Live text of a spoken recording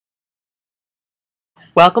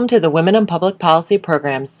Welcome to the Women in Public Policy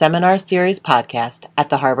Program's Seminar Series podcast at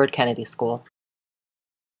the Harvard Kennedy School.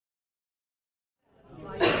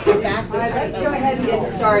 Let's go ahead and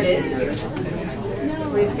get started.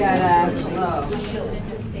 We've got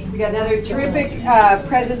another terrific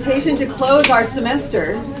presentation to close our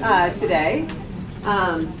semester today.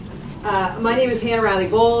 My name is Hannah Riley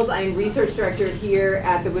Bowles. I am Research Director here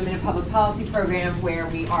at the Women in Public Policy Program, where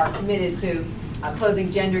we are committed to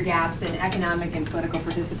closing gender gaps in economic and political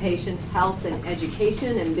participation, health, and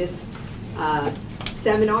education. And this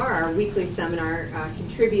seminar, our weekly seminar,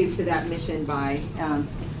 contributes to that mission by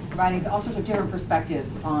providing all sorts of different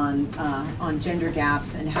perspectives on gender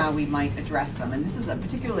gaps and how we might address them. And this is a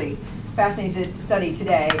particularly fascinating study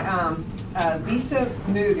today. Lisa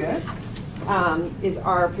Muge is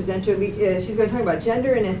our presenter. She's going to talk about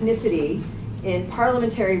gender and ethnicity in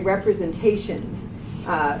parliamentary representation.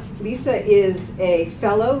 Lisa is a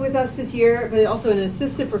fellow with us this year, but also an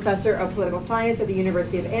assistant professor of political science at the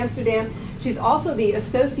University of Amsterdam. She's also the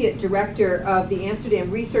associate director of the Amsterdam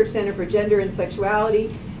Research Center for Gender and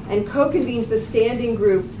Sexuality and co-convenes the standing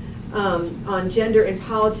group on gender and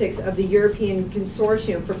politics of the European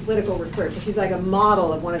Consortium for Political Research. And she's like a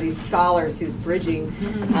model of one of these scholars who's bridging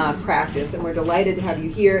practice, and we're delighted to have you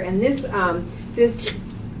here. And this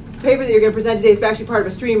paper that you're going to present today is actually part of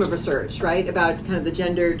a stream of research, right, about kind of the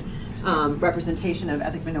gendered representation of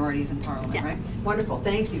ethnic minorities in Parliament, yeah. Right? Wonderful.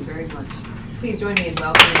 Thank you very much. Please join me in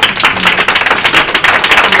welcoming.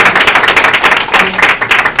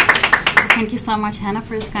 Thank you so much, Hannah,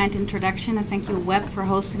 for this kind introduction, and thank you, Web, for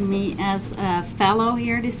hosting me as a fellow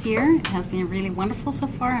here this year. It has been really wonderful so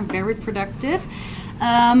far and very productive.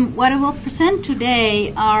 What I will present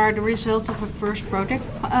today are the results of a first project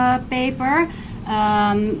paper,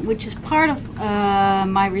 which is part of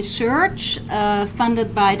my research,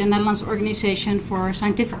 funded by the Netherlands Organization for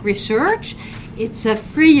Scientific Research. It's a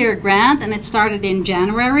 3-year grant, and it started in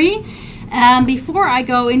January. And before I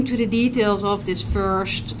go into the details of this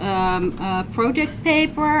first project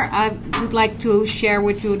paper, I would like to share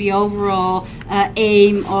with you the overall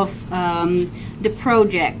aim of the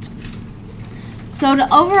project. So the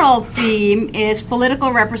overall theme is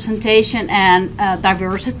political representation and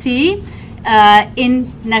diversity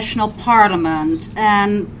in national parliament.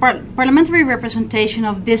 And parliamentary representation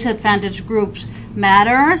of disadvantaged groups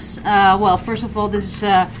matters. Well, first of all, this is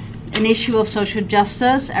an issue of social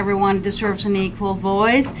justice. Everyone deserves an equal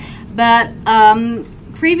voice. But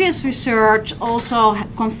previous research also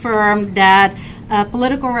confirmed that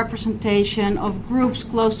political representation of groups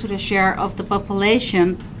close to the share of the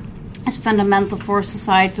population is fundamental for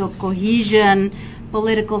societal cohesion,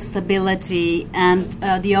 political stability, and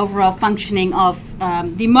the overall functioning of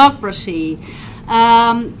democracy.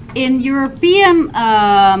 In European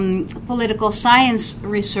political science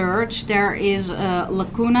research, there is a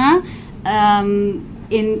lacuna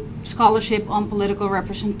in scholarship on political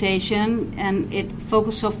representation, and it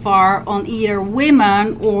focused so far on either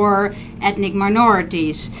women or ethnic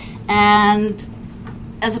minorities. And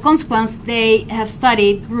as a consequence, they have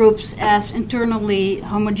studied groups as internally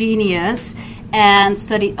homogeneous and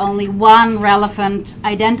studied only one relevant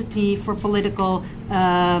identity for political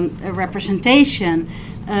representation.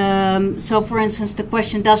 So, for instance, the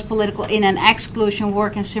question, does political in- and exclusion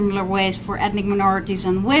work in similar ways for ethnic minorities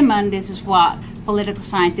and women? This is what political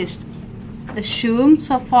scientists assumed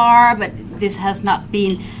so far, but this has not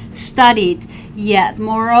been studied yet.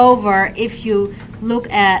 Moreover, if you look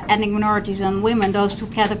at ethnic minorities and women, those two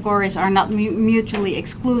categories are not mutually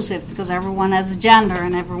exclusive because everyone has a gender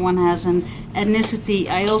and everyone has an ethnicity.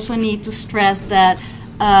 I also need to stress that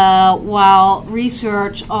while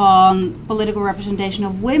research on political representation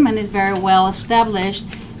of women is very well established,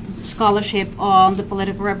 scholarship on the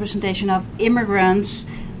political representation of immigrants,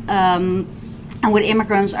 and with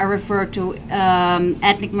immigrants I refer to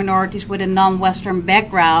ethnic minorities with a non-Western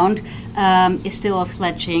background, is still a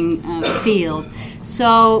fledgling field.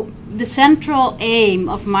 So the central aim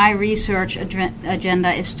of my research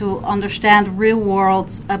agenda is to understand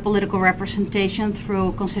real-world political representation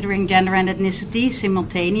through considering gender and ethnicity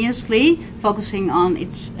simultaneously, focusing on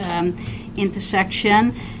its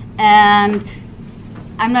intersection. And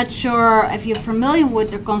I'm not sure if you're familiar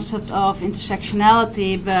with the concept of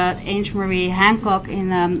intersectionality, but Ange-Marie Hancock,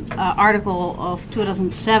 in an article of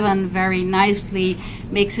 2007, very nicely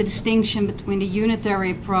makes a distinction between the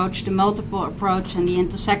unitary approach, the multiple approach, and the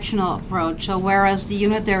intersectional approach. So whereas the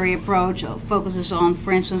unitary approach focuses on,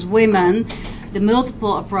 for instance, women, the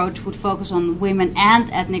multiple approach would focus on women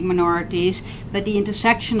and ethnic minorities, but the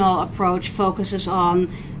intersectional approach focuses on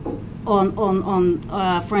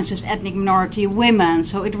for instance, ethnic minority women.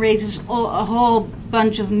 So it raises a whole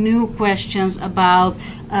bunch of new questions about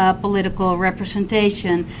political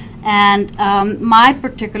representation. And my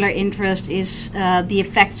particular interest is the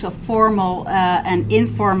effects of formal and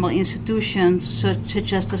informal institutions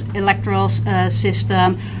such as the electoral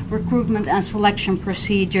system, recruitment and selection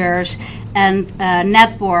procedures, and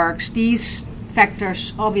networks. These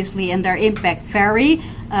factors, obviously, and their impact vary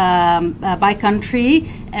by country.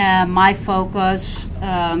 My focus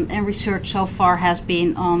and research so far has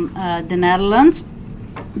been on the Netherlands.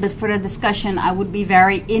 But for the discussion, I would be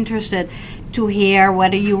very interested to hear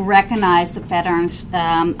whether you recognize the patterns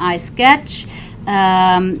I sketch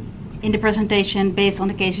in the presentation based on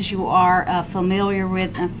the cases you are familiar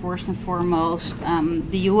with, and first and foremost,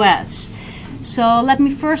 the U.S. So let me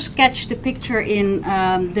first sketch the picture in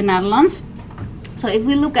the Netherlands. So if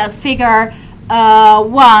we look at figure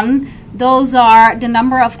 1, those are the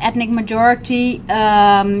number of ethnic majority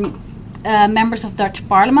members of Dutch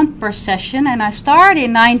Parliament per session, and I start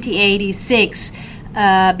in 1986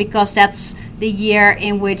 because that's the year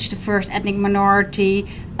in which the first ethnic minority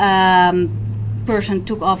person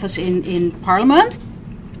took office in Parliament.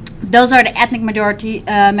 Those are the ethnic majority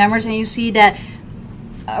members, and you see that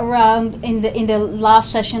around in the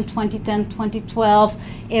last session, 2010-2012,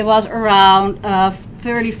 it was around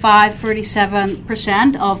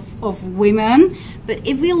 35-37% of women. But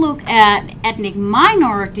if we look at ethnic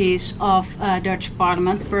minorities of Dutch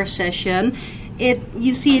Parliament per session,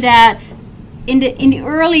 you see that in the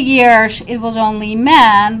early years it was only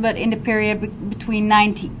men, but in the period between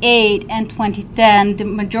 1998 and 2010, the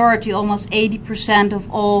majority, almost 80% of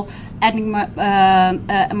all ethnic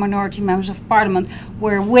minority members of Parliament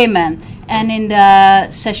were women. And in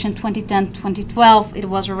the session 2010-2012, it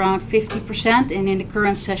was around 50%, and in the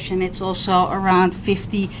current session, it's also around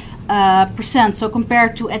 50%. So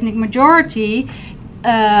compared to ethnic majority,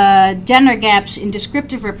 gender gaps in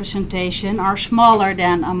descriptive representation are smaller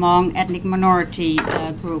than among ethnic minority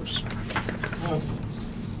groups.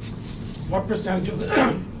 What percentage of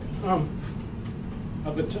the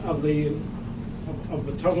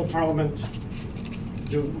total Parliament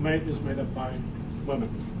is made up by women?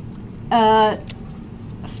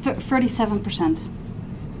 37%.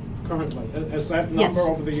 Currently, has that number Yes.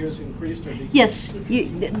 over the years increased or decreased? Yes,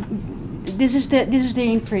 this is the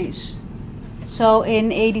increase. So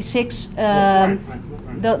in '86, Right.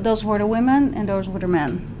 those were the women and those were the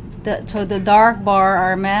men. So the dark bar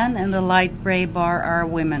are men and the light gray bar are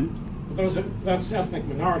women. That's ethnic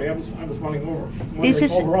minority. I was wondering This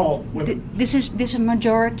is overall women. this is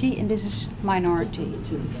majority and this is minority.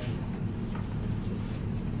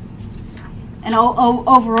 And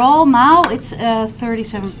overall now it's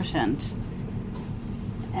 37%.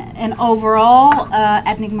 And overall,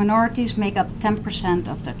 ethnic minorities make up 10%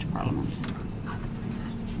 of Dutch Parliament.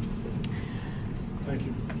 Thank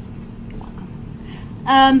you.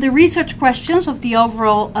 The research questions of the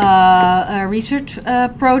overall research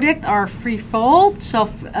project are threefold. So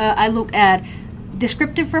I look at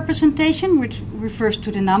descriptive representation, which refers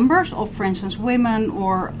to the numbers of, for instance, women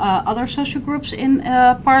or other social groups in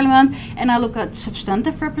Parliament. And I look at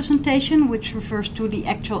substantive representation, which refers to the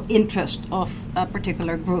actual interest of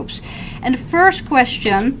particular groups. And the first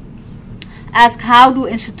question asks, how do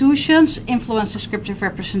institutions influence descriptive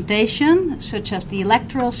representation, such as the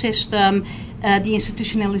electoral system? The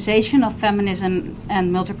institutionalization of feminism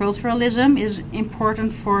and multiculturalism is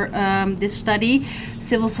important for this study.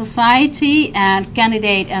 Civil society and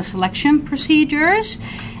candidate and selection procedures.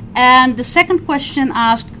 And the second question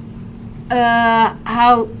asks,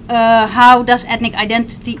 how does ethnic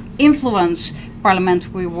identity influence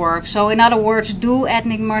parliamentary work? So in other words, do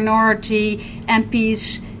ethnic minority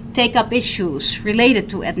MPs take up issues related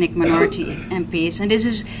to ethnic minority MPs? And this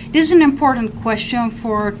is an important question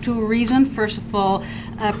for two reasons. First of all,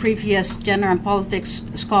 previous gender and politics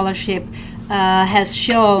scholarship has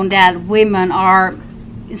shown that women are,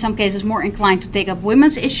 in some cases, more inclined to take up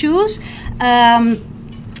women's issues.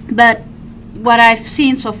 But what I've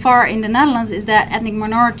seen so far in the Netherlands is that ethnic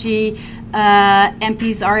minority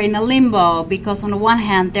MPs are in a limbo, because on the one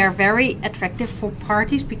hand they're very attractive for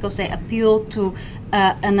parties because they appeal to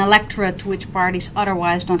an electorate to which parties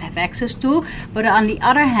otherwise don't have access to, but on the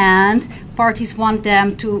other hand parties want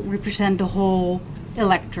them to represent the whole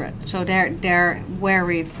electorate, so they're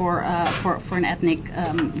wary for an ethnic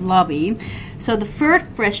lobby. So the third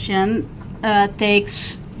question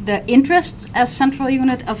takes the interests as central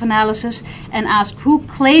unit of analysis and ask who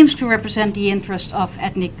claims to represent the interests of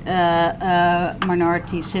ethnic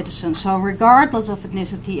minority citizens, so regardless of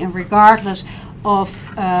ethnicity and regardless of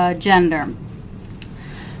gender.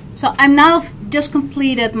 So I'm now just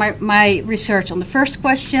completed my research on the first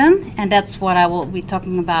question, and that's what I will be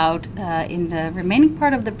talking about in the remaining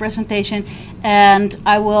part of the presentation. And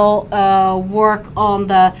I will work on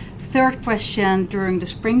the third question during the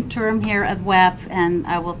spring term here at WEB, and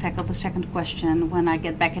I will tackle the second question when I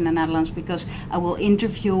get back in the Netherlands, because I will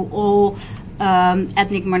interview all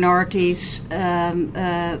ethnic minorities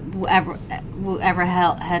whoever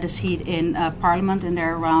had a seat in Parliament, and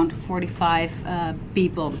there are around 45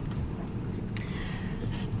 people.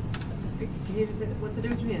 Can you just say, what's the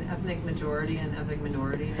difference between an ethnic majority and ethnic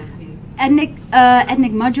minority in MP?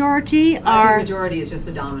 Ethnic majority are... Ethnic majority is just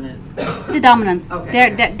the dominant. The dominant.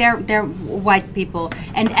 Okay. They're white people.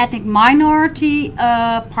 And the ethnic minority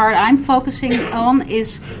part I'm focusing on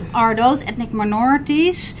are those ethnic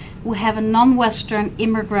minorities who have a non-Western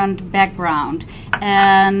immigrant background.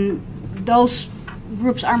 And those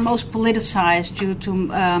groups are most politicized due to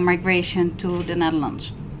migration to the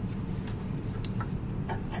Netherlands.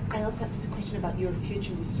 I also have just a question about your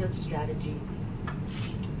future research strategy.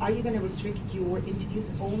 Are you going to restrict your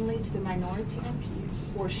interviews only to the minority MPs,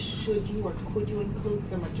 or should you or could you include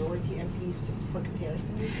some majority MPs just for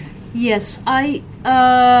comparison reasons? Yes,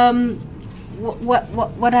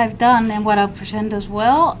 what I've done and what I'll present as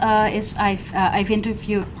well is I've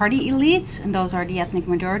interviewed party elites, and those are the ethnic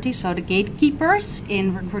majorities, so the gatekeepers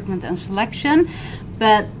in recruitment and selection.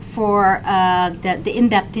 But for the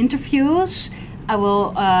in-depth interviews, I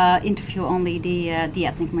will interview only the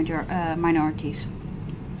ethnic minorities.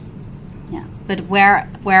 Yeah, but where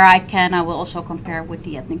I can, I will also compare with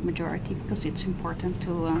the ethnic majority, because it's important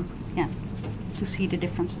to see the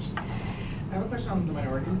differences. I have a question on the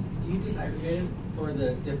minorities. Do you disaggregate it for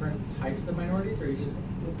the different types of minorities, or you just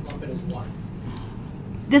lump it as one?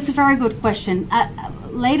 That's a very good question.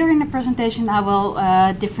 Later in the presentation, I will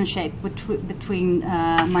differentiate between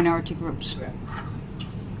minority groups. Okay.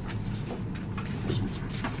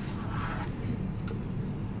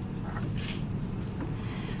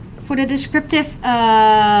 For the descriptive,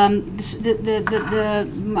 my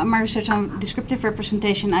research on descriptive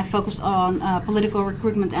representation, I focused on political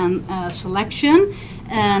recruitment and selection,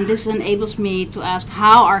 and this enables me to ask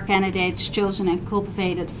how are candidates chosen and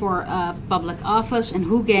cultivated for public office, and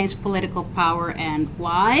who gains political power and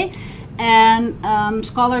why. And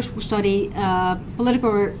scholars who study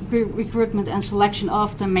political recruitment and selection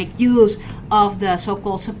often make use of the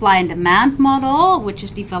so-called supply and demand model, which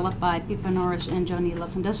is developed by Pippa Norris and Johnny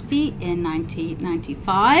Lewandowski in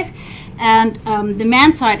 1995. And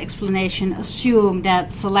demand-side explanation assume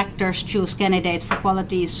that selectors choose candidates for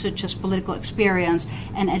qualities such as political experience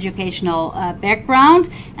and educational background,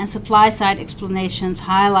 and supply-side explanations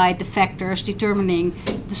highlight the factors determining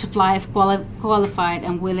the supply of qualified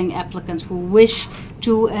and willing applicants who wish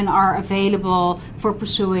to and are available for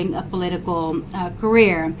pursuing a political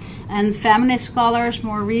career. And feminist scholars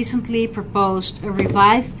more recently proposed a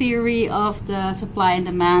revised theory of the supply and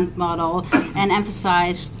demand model, and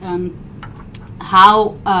emphasized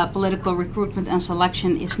how political recruitment and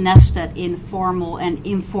selection is nested in formal and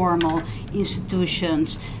informal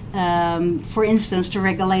institutions. For instance, the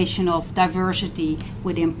regulation of diversity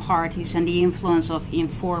within parties and the influence of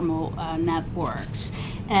informal networks.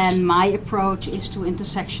 And my approach is to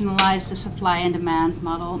intersectionalize the supply and demand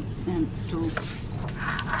model and to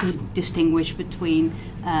distinguish between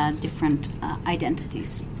different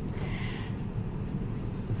identities.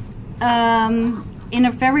 In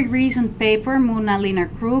a very recent paper, Muna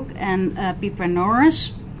Lina-Krug and Pippa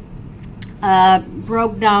Norris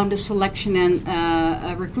broke down the selection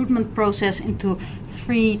and recruitment process into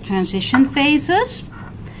 3 transition phases.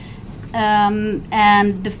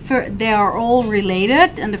 And they are all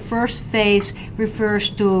related, and the first phase refers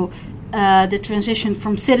to the transition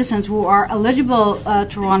from citizens who are eligible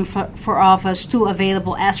to run for office to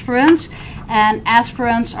available aspirants. And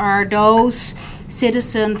aspirants are those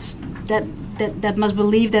citizens that must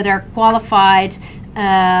believe that they're qualified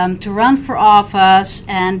to run for office,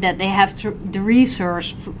 and that they have the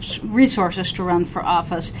resources to run for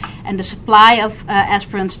office. And the supply of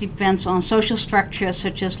aspirants depends on social structures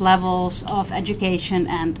such as levels of education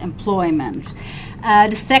and employment.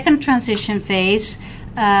 The second transition phase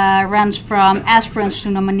runs from aspirants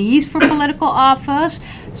to nominees for political office.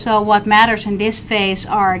 So what matters in this phase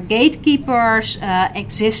are gatekeepers,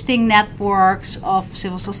 existing networks of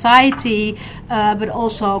civil society, but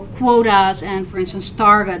also quotas and, for instance,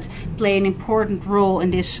 Target play an important role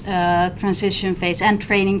in this transition phase, and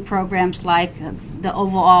training programs like the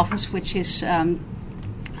Oval Office, which is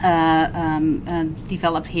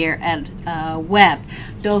developed here at WEB.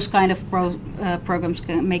 Those kind of programs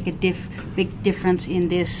can make a big difference in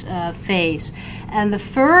this phase. And the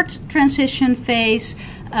third transition phase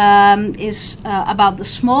is about the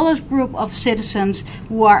smallest group of citizens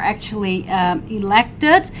who are actually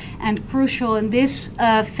elected. And crucial in this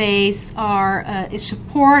phase is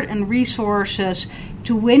support and resources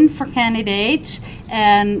to win for candidates,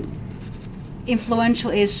 and influential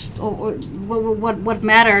is, or what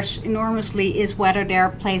matters enormously is whether they're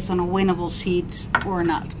placed on a winnable seat or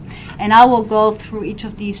not. And I will go through each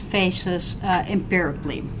of these phases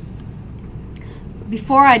empirically.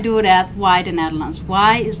 Before I do that, why the Netherlands?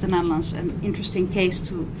 Why is the Netherlands an interesting case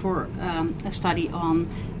for a study on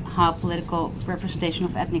how political representation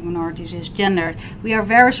of ethnic minorities is gendered? We are a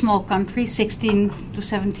very small country, 16 to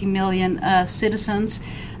 17 million citizens.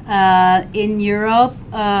 In Europe,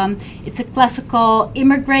 it's a classical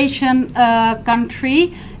immigration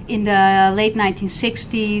country. In the late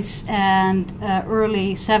 1960s and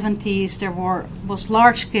early 70s, there was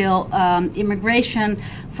large-scale immigration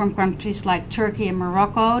from countries like Turkey and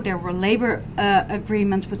Morocco. There were labor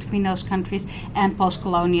agreements between those countries, and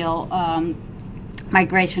post-colonial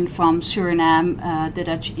migration from Suriname, the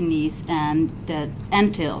Dutch Indies, and the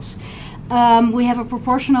Antilles. We have a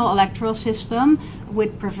proportional electoral system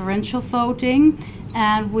with preferential voting,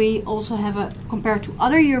 and we also have, compared to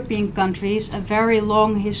other European countries, a very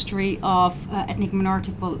long history of ethnic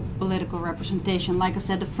minority political representation. Like I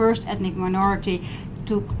said, the first ethnic minority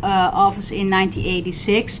took office in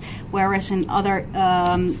 1986, whereas in other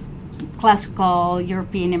classical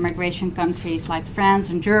European immigration countries like France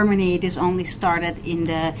and Germany, this only started in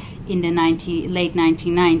the late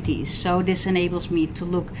 1990s. So this enables me to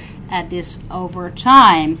look at this over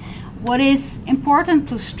time. What is important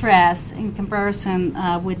to stress in comparison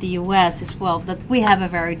with the US is, well, that we have a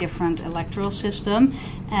very different electoral system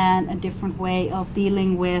and a different way of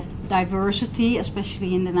dealing with diversity,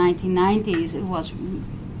 especially in the 1990s.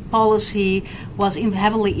 Policy was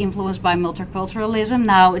heavily influenced by multiculturalism.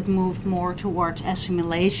 Now it moved more towards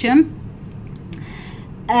assimilation.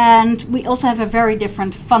 And we also have a very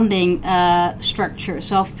different funding structure.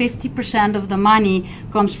 So 50% of the money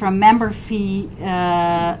comes from membership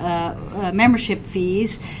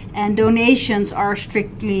fees, and donations are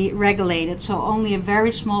strictly regulated. So only a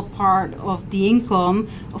very small part of the income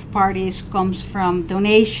of parties comes from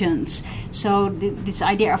donations. So this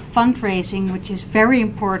idea of fundraising, which is very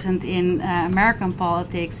important in American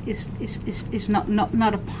politics, is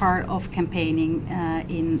not a part of campaigning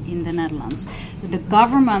in the Netherlands. The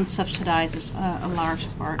government subsidizes a large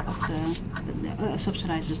part of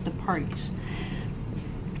subsidizes the parties.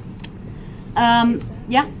 Yeah. I'm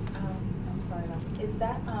sorry, is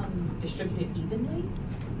that distributed evenly?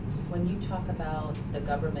 When you talk about the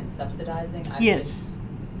government subsidizing, Yes.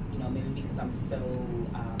 Maybe because I'm so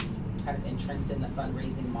kind of entrenched in the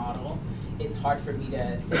fundraising model, it's hard for me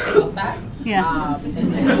to think about that. Yeah.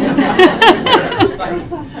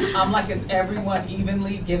 Like, is everyone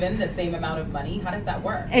evenly given the same amount of money? How does that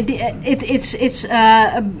work? It's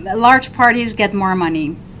large parties get more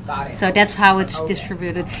money. Got it. So that's how it's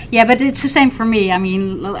distributed. Yeah, but it's the same for me. I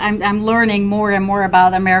mean, I'm learning more and more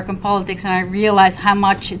about American politics, and I realize how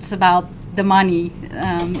much it's about the money,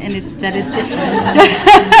 and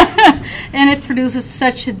it produces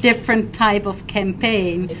such a different type of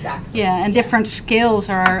campaign. Exactly. Yeah, and different skills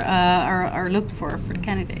are looked for the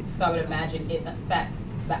candidates. So I would imagine it affects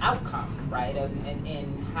the outcome, right,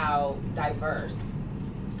 and how diverse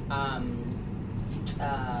the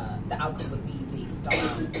outcome would be based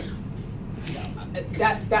on.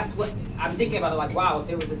 That's what I'm thinking about. Like, wow, if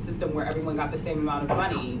there was a system where everyone got the same amount of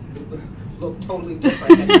money, it would look totally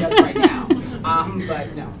different than it does right now. But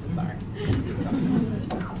no, I'm sorry.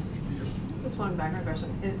 Just one background question.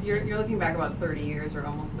 You're looking back about 30 years or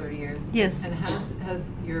almost 30 years. Yes. And has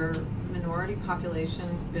your minority population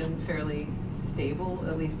been fairly stable,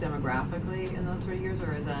 at least demographically, in those 30 years,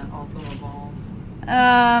 or has that also evolved?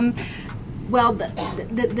 Well,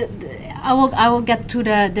 I will get to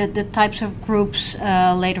the types of groups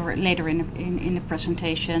later in the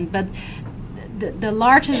presentation, but the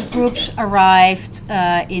largest groups arrived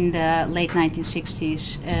in the late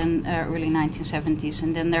 1960s and early 1970s,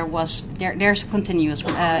 and then there's continuous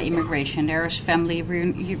immigration. There's family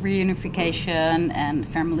reunification and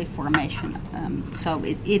family formation. So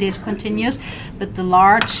it is continuous, but the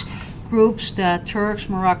large groups, the Turks,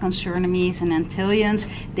 Moroccans, Surinamese, and Antillians,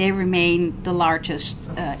 they remain the largest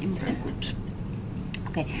immigrant groups.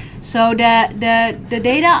 Okay, so the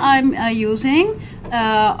data I'm using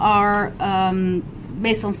are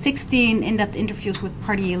based on 16 in-depth interviews with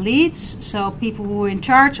party elites, so people who are in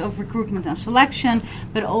charge of recruitment and selection,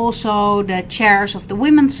 but also the chairs of the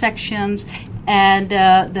women's sections and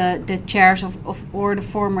the chairs or the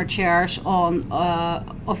former chairs of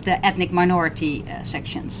the ethnic minority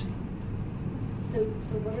sections. So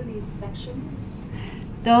what are these sections?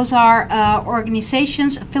 Those are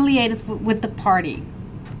organizations affiliated with the party.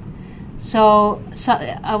 So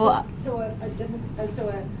I will. So a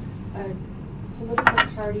political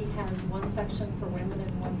party has one section for women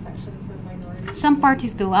and one section for minorities. Some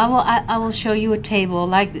parties do. I will show you a table.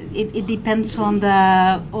 Like it depends on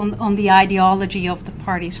the ideology of the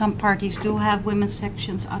party. Some parties do have women's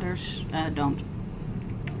sections, others don't.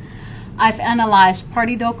 I've analyzed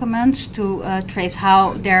party documents to trace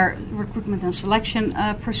how their recruitment and selection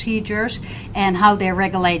procedures and how they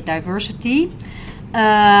regulate diversity.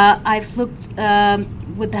 I've looked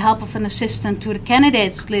with the help of an assistant to the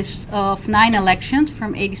candidates list of 9 elections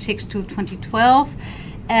from 86 to 2012,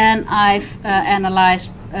 and I've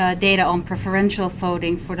analyzed data on preferential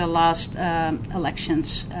voting for the last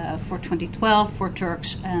elections for 2012 for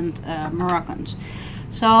Turks and Moroccans.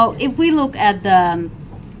 So if we look at the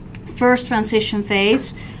first transition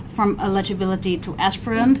phase from eligibility to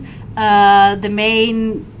aspirant, the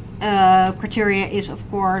main criteria is, of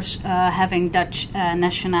course, having Dutch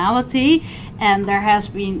nationality, and there has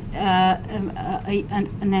been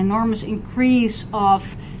an enormous increase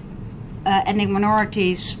of ethnic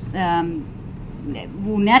minorities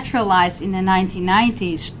who naturalized in the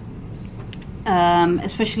 1990s,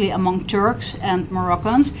 especially among Turks and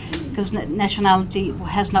Moroccans, because nationality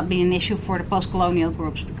has not been an issue for the post-colonial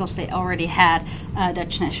groups because they already had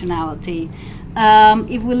Dutch nationality.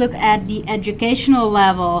 If we look at the educational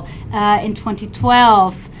level, in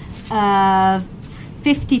 2012,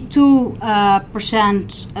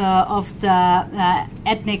 52% of the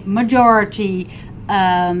ethnic majority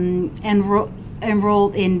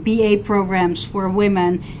enrolled in BA programs were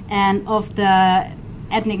women, and of the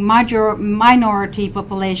ethnic minority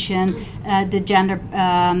population, the gender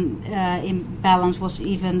imbalance was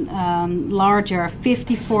even larger.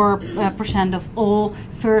 54% of all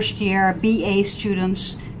first-year BA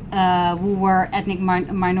students who were ethnic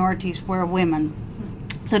minorities were women.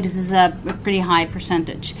 So this is a pretty high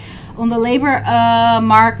percentage. On the labor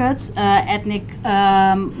market, ethnic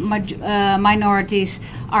minorities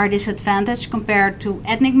are disadvantaged compared to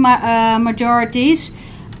ethnic majorities.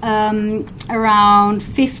 Around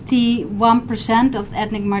 51% of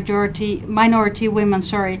ethnic minority women,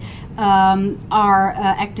 are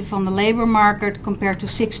active on the labor market compared to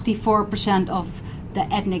 64% of the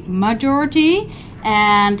ethnic majority,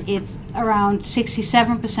 and it's around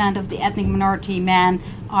 67% of the ethnic minority men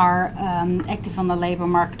are active on the labor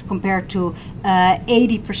market compared to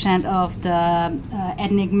 80% of the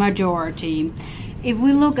ethnic majority. If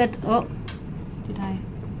we look at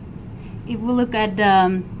If we look at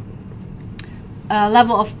the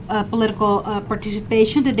level of political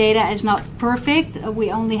participation, the data is not perfect.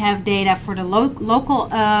 We only have data for the local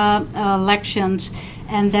elections,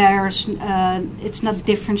 and it's not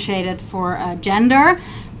differentiated for gender.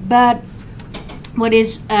 But what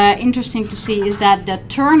is interesting to see is that the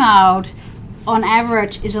turnout on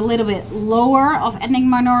average is a little bit lower of ethnic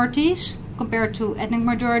minorities compared to ethnic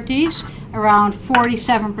majorities. Around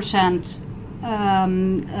 47%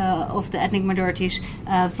 of the ethnic majorities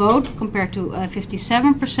vote compared to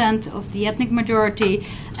 57% of the ethnic majority.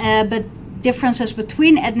 But differences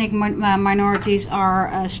between ethnic minorities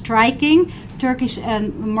are striking. Turkish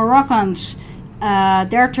and Moroccans,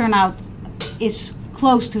 their turnout is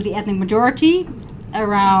close to the ethnic majority,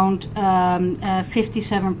 around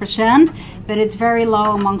 57%, but it's very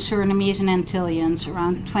low among Surinamese and Antilleans,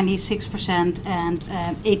 around 26% and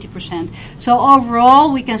 80%. So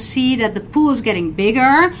overall, we can see that the pool is getting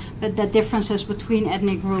bigger, but the differences between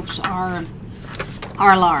ethnic groups are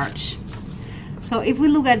large. So if we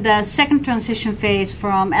look at the second transition phase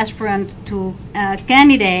from aspirant to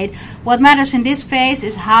candidate, what matters in this phase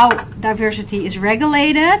is how diversity is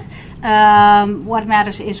regulated. What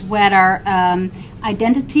matters is whether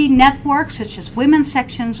identity networks such as women's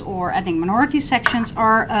sections or ethnic minority sections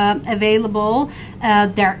are available,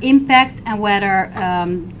 their impact, and whether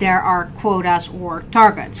there are quotas or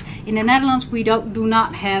targets. In the Netherlands, we do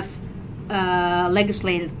not have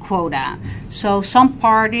legislated quota. So some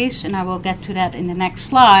parties, and I will get to that in the next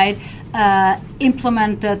slide,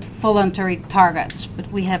 implemented voluntary targets, but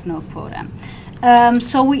we have no quota.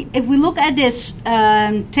 If we look at this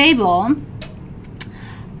table,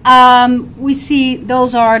 we see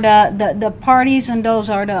those are the parties, and those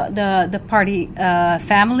are the party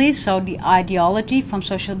families. So the ideology from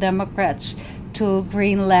Social Democrats to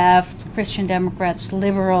Green Left, Christian Democrats,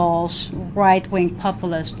 Liberals, right-wing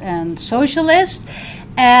populists, and Socialists.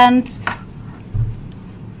 And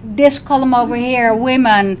this column over here,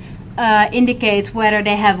 women, indicates whether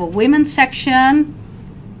they have a women's section.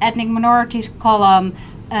 Ethnic minorities column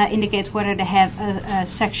indicates whether they have a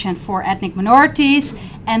section for ethnic minorities.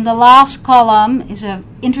 And the last column is an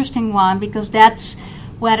interesting one because that's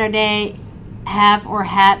whether they have or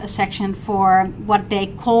had a section for what they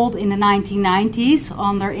called in the 1990s,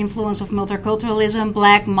 under influence of multiculturalism,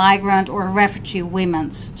 black, migrant, or refugee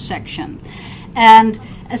women's section. And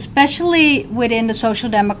especially within the Social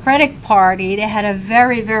Democratic Party, they had a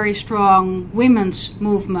very, very strong women's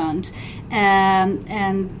movement. And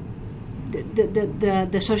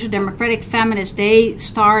the Social Democratic feminists, they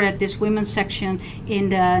started this women's section in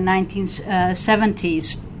the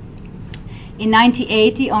 1970s. In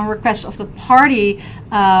 1980, on request of the party,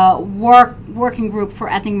 working group for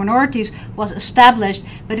ethnic minorities was established,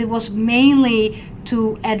 but it was mainly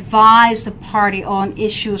to advise the party on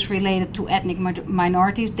issues related to ethnic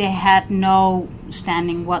minorities. They had no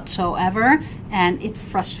standing whatsoever, and it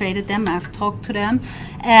frustrated them. I've talked to them.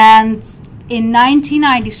 And in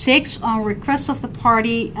 1996, on request of the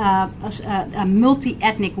party, a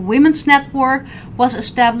multi-ethnic women's network was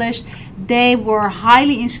established. They were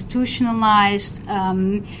highly institutionalized.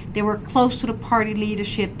 They were close to the party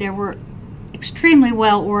leadership. They were extremely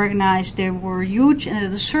well organized. They were huge, and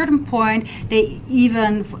at a certain point, they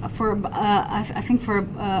even, I think for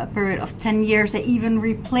a period of 10 years, they even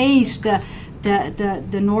replaced the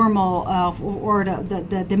normal or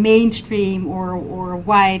the mainstream or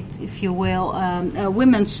white, if you will,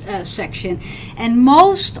 women's section. And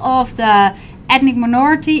most of the ethnic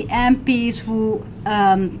minority MPs who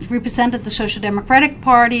represented the Social Democratic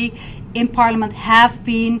Party in Parliament have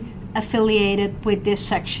been affiliated with this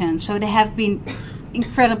section. So they have been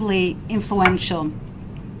incredibly influential.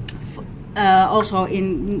 Also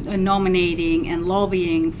in nominating and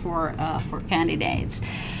lobbying for candidates.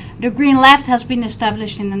 The Green Left has been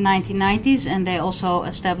established in the 1990s, and they also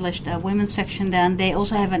established a women's section then. They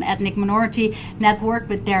also have an ethnic minority network,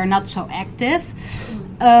 but they're not so active.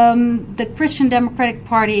 The Christian Democratic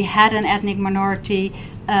Party had an ethnic minority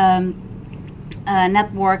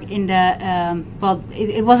network in the,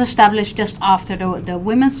 it was established just after the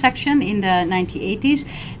women's section in the 1980s.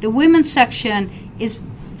 The women's section is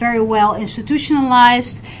very well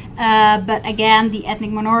institutionalized, but again, the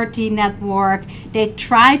ethnic minority network, they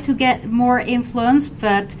tried to get more influence,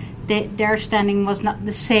 but their standing was not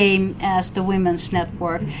the same as the women's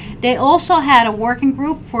network. They also had a working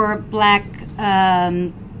group for black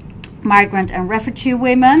migrant and refugee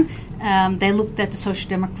women. They looked at the Social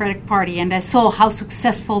Democratic Party and they saw how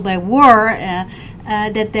successful they were,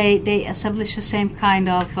 that they established the same kind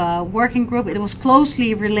of working group. It was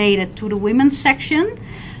closely related to the women's section,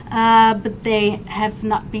 but they have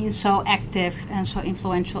not been so active and so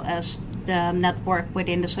influential as the network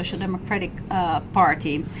within the Social Democratic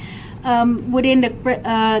Party. Within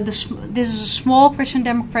this is a small Christian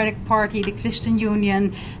Democratic Party, the Christian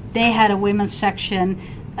Union. They had a women's section.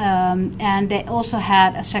 And they also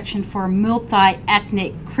had a section for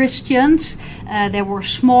multi-ethnic Christians. They were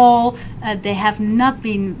small. They have not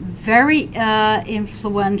been very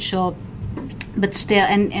influential, but still,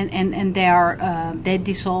 and they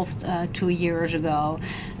dissolved 2 years ago.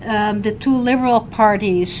 The two liberal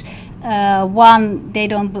parties. One, they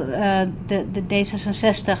don't. The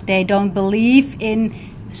D66, they don't believe in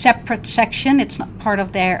separate section. It's not part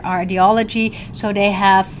of their ideology. So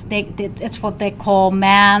it's what they call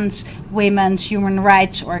man's, women's human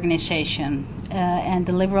rights organization. And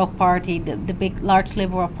the Liberal Party, the big, large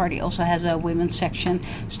Liberal Party, also has a women's section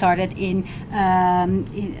started in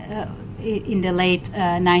the late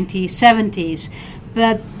 1970s.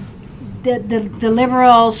 But the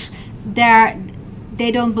Liberals,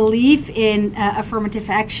 they don't believe in affirmative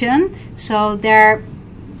action. So the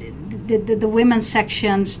women's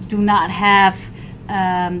sections do not have,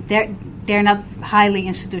 they're not highly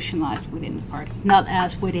institutionalized within the party, not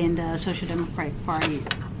as within the Social Democratic Party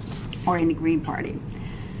or in the Green Party.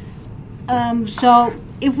 So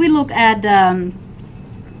if we look at Can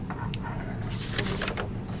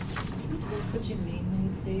you tell us what you mean when you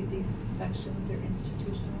say these sections are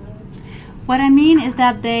institutionalized? what I mean is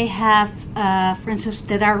that they have, for instance,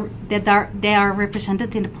 they are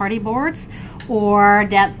represented in the party board, or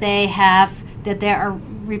that they are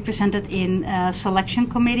represented in selection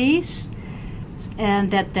committees,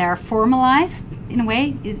 and that they're formalized in a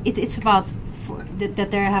way. It's about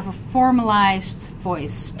that they have a formalized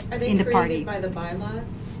voice in the party. Are they created by the bylaws?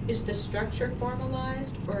 Is the structure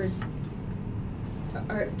formalized, or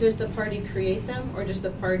Does the party create them, or does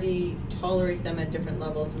the party tolerate them at different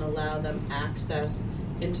levels and allow them access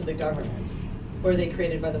into the governance, or are they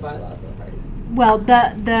created by the bylaws of the party? Well,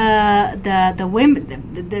 the women,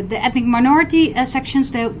 the ethnic minority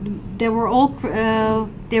sections, they were all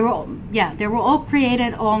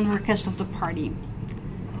created on request of the party,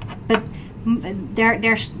 but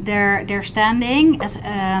their standing, as,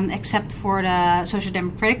 except for the Social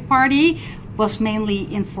Democratic Party, was mainly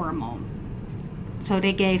informal. So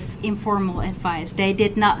they gave informal advice. They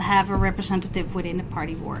did not have a representative within the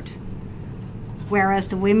party board, whereas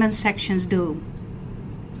the women's sections do.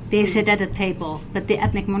 They sit at the table, but the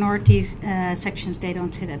ethnic minorities sections, they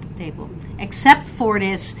don't sit at the table, except for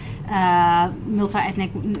this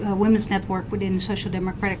multi-ethnic women's network within the Social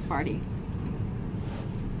Democratic Party.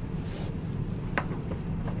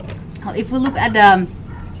 Well, if we look at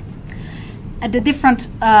the different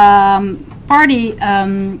party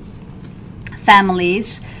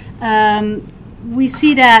families, we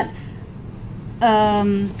see that.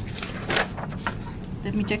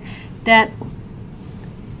 Let me check that.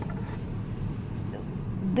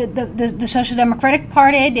 The Social Democratic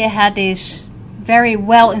Party, they had this very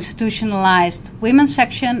well institutionalized women's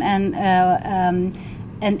section, and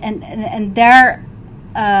their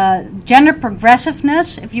gender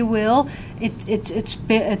progressiveness, if you will, it's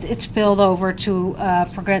spilled over to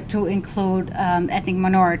include ethnic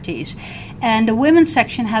minorities, and the women's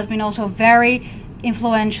section has been also very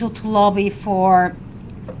influential to lobby for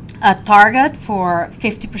a target for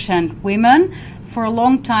 50% women. For a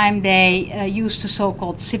long time, they used the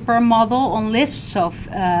so-called zipper model on lists of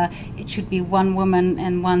it should be one woman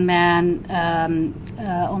and one man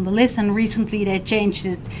on the list. And recently, they changed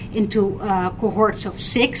it into cohorts of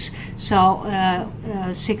 6. So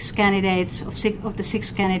 6 candidates of the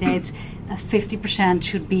 6 candidates, 50%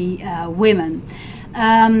 should be women.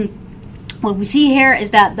 What we see here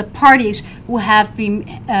is that the parties who have been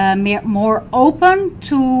more open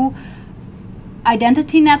to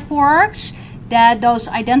identity networks, that those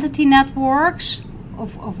identity networks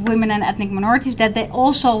of women and ethnic minorities, that they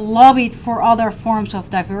also lobbied for other forms of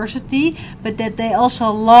diversity, but that they also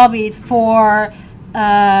lobbied for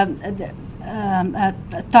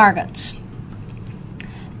targets.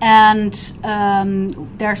 And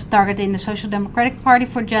there's a target in the Social Democratic Party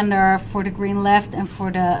for gender, for the Green Left, and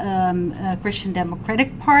for the Christian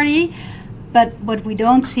Democratic Party. But what we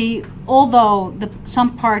don't see, although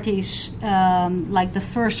some parties, like the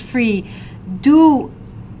First Free, do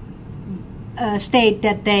state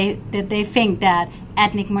that they think that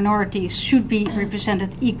ethnic minorities should be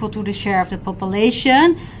represented equal to the share of the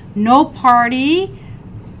population, no party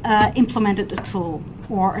implemented a tool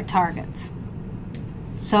or a target.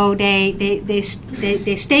 So they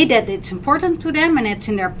state that it's important to them and it's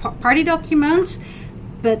in their party documents,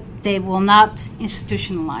 but they will not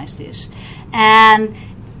institutionalize this. And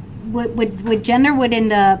with gender within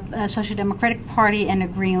the Social Democratic Party and the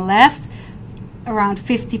Green Left, around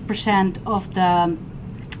 50% of the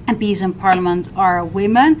MPs in Parliament are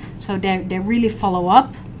women, so they really follow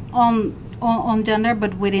up on gender.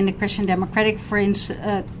 But within the Christian Democratic,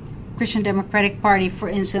 Christian Democratic Party, for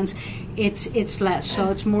instance, it's less. So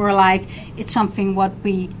it's more like it's something what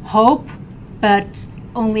we hope, but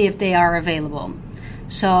only if they are available.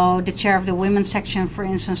 So the chair of the women's section, for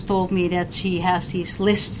instance, told me that she has these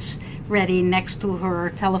lists ready next to her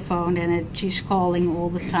telephone, and she's calling all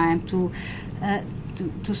the time to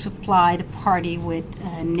supply the party with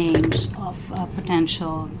names of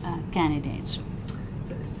potential candidates.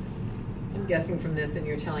 So I'm guessing from this, and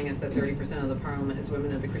you're telling us that 30% of the parliament is women,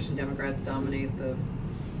 that the Christian Democrats dominate the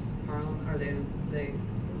parliament. Are they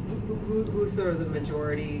who's sort of the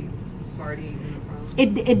majority party in the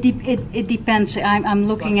parliament? It depends. I'm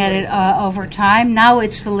looking at it over time. Now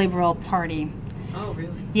it's the Liberal Party. Oh,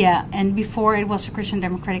 really? Yeah, and before it was the Christian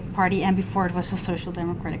Democratic Party, and before it was the Social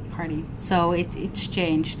Democratic Party. So it's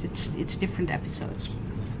changed. It's different episodes.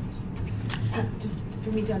 Just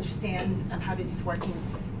for me to understand how this is working,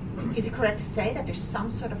 is it correct to say that there's some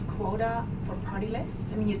sort of quota for party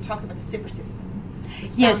lists? I mean, you talked about the zipper system.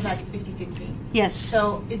 It sounds like it's 50-50. Yes.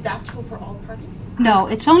 So is that true for all parties? No,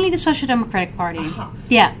 it's only the Social Democratic Party. Uh-huh.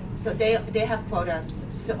 Yeah. So they have quotas.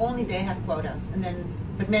 So only they have quotas, and then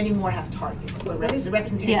but many more have targets. Or the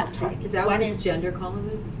representation of targets. Is that what this gender column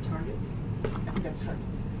is targets? I think that's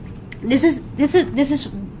targets. This is.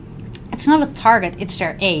 It's not a target, it's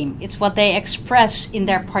their aim. It's what they express in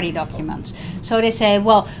their party documents. So they say,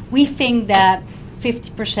 well, we think that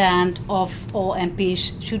 50% of all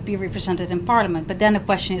MPs should be represented in Parliament. But then the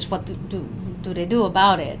question is, what do they do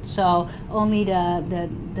about it? So only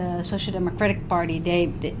the Social Democratic Party,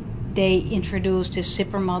 they introduced this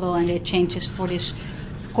zipper model and they changed this for this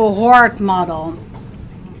cohort model.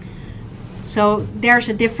 So there's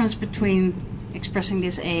a difference between expressing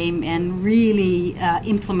this aim and really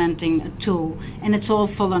implementing a tool. And it's all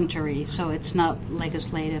voluntary, so it's not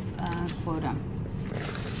legislative quota.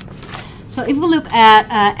 So if we look at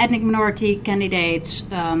ethnic minority candidates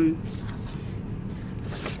on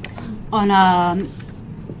a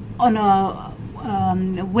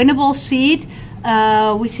winnable seat,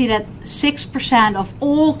 we see that 6% of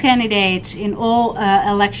all candidates in all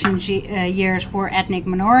election years were ethnic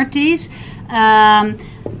minorities.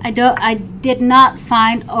 I did not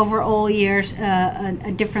find over all years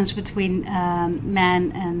a difference between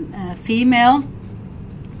man and female.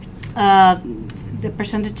 The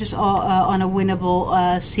percentages on a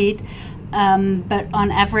winnable seat, but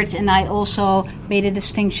on average, and I also made a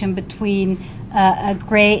distinction between a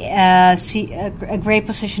gray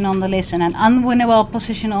position on the list and an unwinnable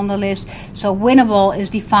position on the list. So winnable is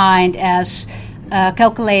defined as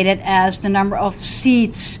calculated as the number of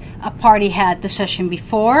seats a party had the session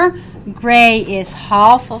before. Gray is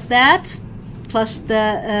half of that, plus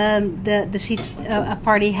the seats a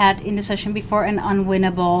party had in the session before, and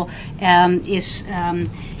unwinnable is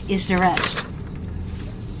the rest.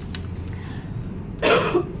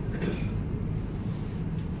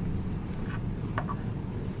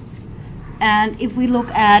 And if we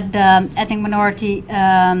look at the ethnic minority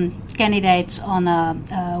candidates on a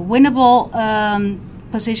winnable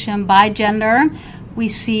position by gender, we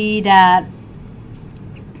see that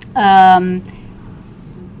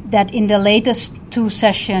that in the latest two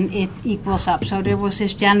sessions it equals up. So there was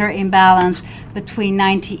this gender imbalance between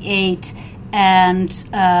 1998 and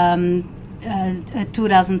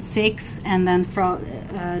 2006, and then from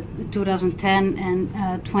 2010 and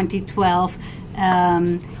 2012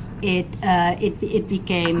 it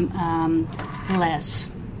became less.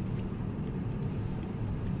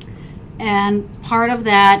 And part of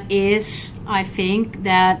that is, I think,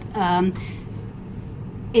 that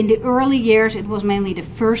in the early years it was mainly the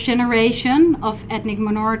first generation of ethnic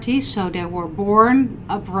minorities, so they were born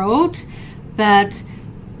abroad, but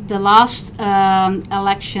the last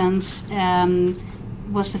elections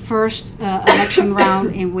was the first election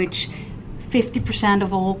round in which 50%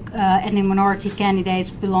 of all ethnic minority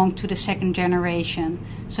candidates belong to the second generation.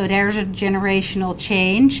 So there's a generational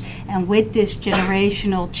change, and with this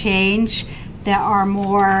generational change, there are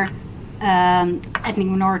more ethnic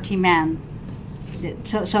minority men.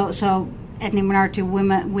 So ethnic minority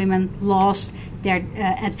women lost their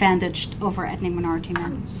advantage over ethnic minority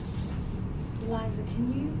men. Liza,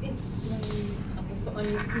 can you explain, okay, so on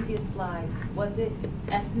your previous slide, was it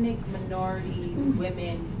ethnic minority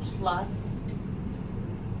women plus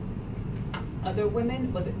other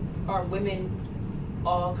women? Was it, are women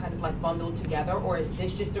all kind of like bundled together, or is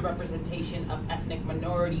this just a representation of ethnic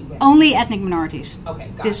minority women? Only ethnic minorities.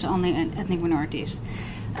 Okay, got This it. is only ethnic minorities.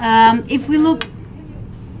 If we look...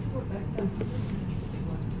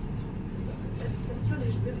 That's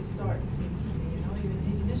really stark, it seems to me. You know, even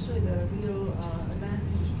initially the real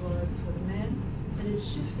advantage was for the men, and it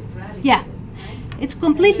shifted radically. Yeah, right? it's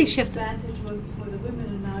completely and shifted. The advantage was for the women,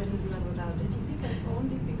 and now it has leveled out. And you think that's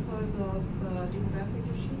only because of demographic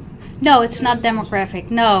issues? No, it's not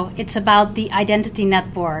demographic. No, it's about the identity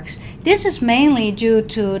networks. This is mainly due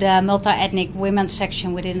to the multi-ethnic women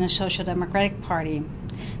section within the Social Democratic Party.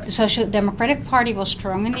 The Social Democratic Party was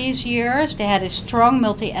strong in these years. They had a strong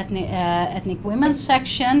multi-ethnic ethnic women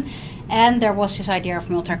section, and there was this idea of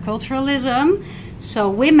multiculturalism. So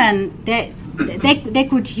women, they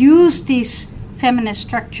could use these feminist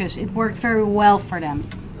structures. It worked very well for them.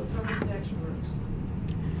 So affirmative action works.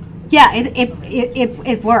 Yeah,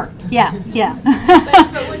 it worked. Yeah.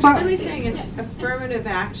 But what you're really saying is affirmative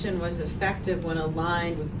action was effective when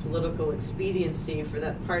aligned with political expediency for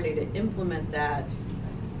that party to implement that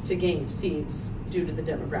to gain seats due to the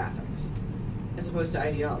demographics, as opposed to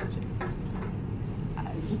ideology.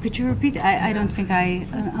 Could you repeat? I don't think I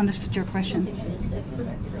understood your question.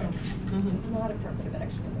 It's not affirmative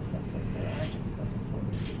action in the sense of the elections plus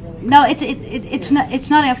importance. It really No, it's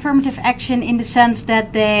not affirmative action in the sense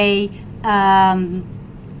that they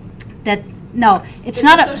it's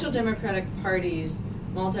not the a Social Democratic Party's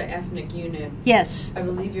multi-ethnic unit. yes. I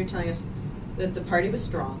believe you're telling us that the party was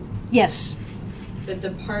strong. Yes. That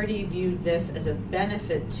the party viewed this as a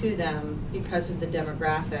benefit to them because of the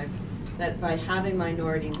demographic, that by having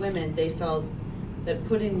minority women, they felt that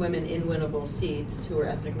putting women in winnable seats who were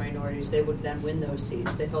ethnic minorities, they would then win those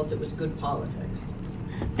seats. They felt it was good politics.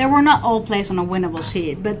 they were not all placed on a winnable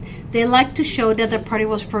seat, but they liked to show that the party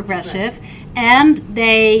was progressive, and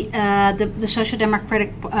they the Social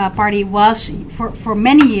Democratic Party was for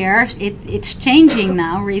many years. It's changing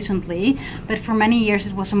now recently, but for many years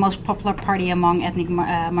it was the most popular party among ethnic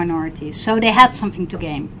minorities. So they had something to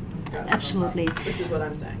gain. Absolutely. Which is what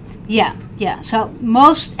I'm saying. Yeah. So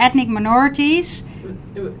most ethnic minorities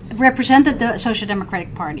represented the Social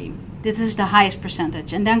Democratic Party. This is the highest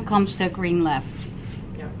percentage, and then comes the Green Left.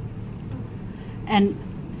 Yeah. And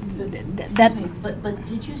that. But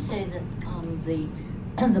did you say that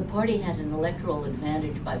the party had an electoral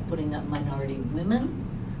advantage by putting up minority women,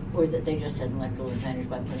 or that they just had an electoral advantage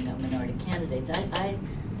by putting up minority candidates?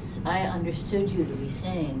 I understood you to be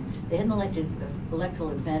saying they had an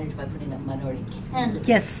electoral advantage by putting up minority candidates.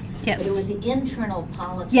 Yes. But it was the internal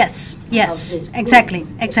politics. Yes. Of this group Exactly.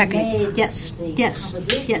 that made Yes. The Yes.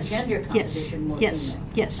 composition, Yes. gender composition more female.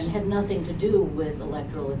 Yes. And had nothing to do with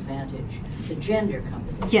electoral advantage, the gender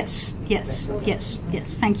composition.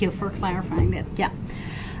 Yes. Thank you for clarifying that. Yeah.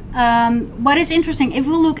 What is interesting, if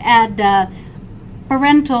we look at the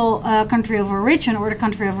parental country of origin or the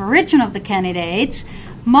country of origin of the candidates,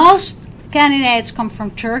 most candidates come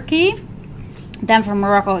from Turkey, then from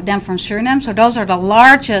Morocco, then from Suriname. So those are the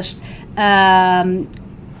largest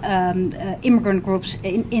immigrant groups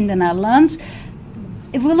in the Netherlands.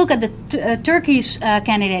 If we look at the Turkey's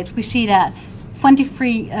candidates, we see that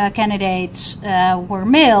 23 candidates were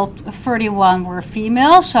male, 31 were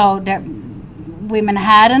female, so women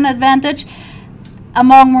had an advantage.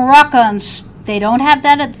 Among Moroccans, they don't have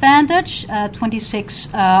that advantage. 26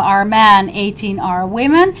 are men, 18 are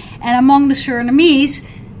women. And among the Surinamese,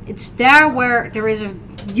 it's there where there is a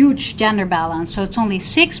huge gender balance. So it's only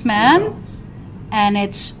 6 men and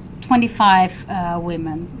it's 25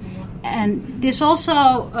 women. And this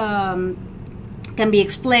also can be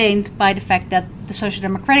explained by the fact that the Social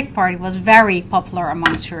Democratic Party was very popular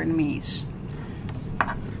among Surinamese.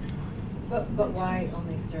 But why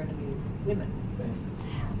only Surinamese women?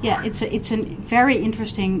 Yeah, it's a very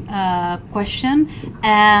interesting question,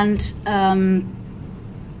 and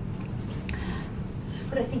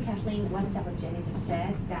but I think, Kathleen, wasn't that what Jenny just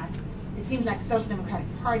said? That it seems like the Social Democratic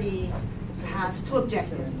Party has 2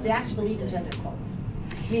 objectives. They actually believe in gender equality,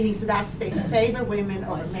 meaning so that's they favor women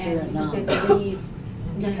over men because they believe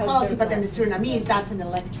in gender equality. But then the Surinamese, that's an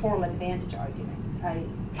electoral advantage argument.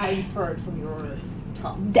 I inferred from your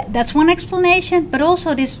talk. That's one explanation, but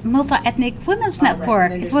also this multi-ethnic women's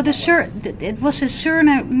network. Right. It was a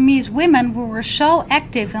Surinamese women who were so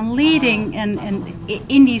active and leading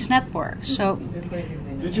in these networks. So,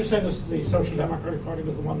 did you say the Social Democratic Party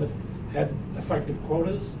was the one that had effective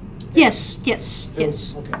quotas? Yes. Okay.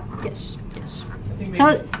 Yes. I think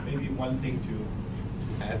maybe one thing to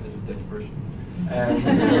add as a Dutch person,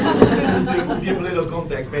 to give a little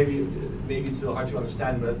context. Maybe it's still hard to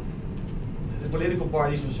understand, but the political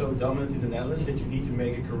parties are so dominant in the Netherlands that you need to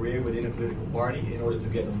make a career within a political party in order to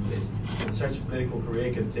get on the list. And such a political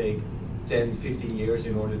career can take 10, 15 years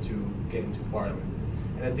in order to get into parliament.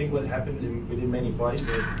 And I think what happens within many parties,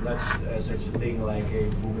 there's not such a thing like a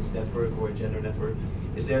women's network or a gender network,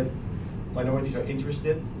 is that minorities are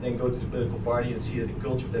interested, then go to the political party and see that the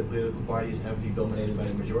culture of that political party is heavily dominated by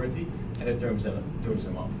the majority, and it turns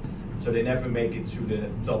them off. So they never make it to the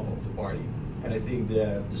top of the party. And I think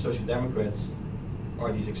the Social Democrats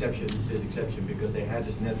are this exception because they had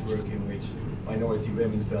this network in which minority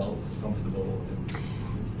women felt comfortable.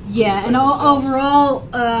 Yeah, and overall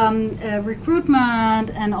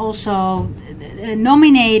recruitment and also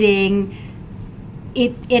nominating,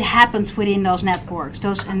 it happens within those networks.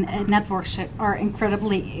 Those networks are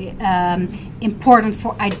incredibly important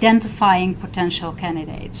for identifying potential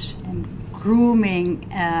candidates and grooming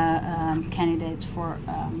candidates for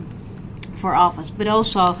office, but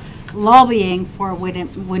also lobbying for a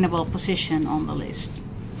winnable position on the list.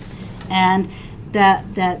 And the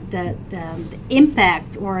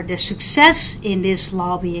impact or the success in this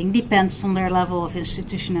lobbying depends on their level of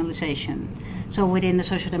institutionalization. So within the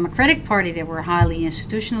Social Democratic Party, they were highly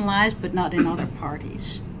institutionalized, but not in other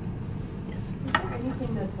parties. Yes. Is there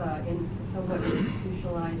anything that's somewhat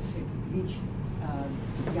institutionalized to reach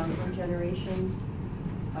younger generations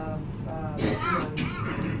of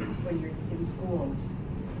when you're in schools?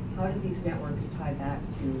 How do these networks tie back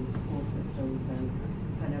to school systems and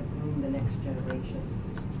kind of groom the next generations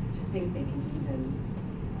to think they can even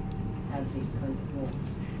have these kinds of roles?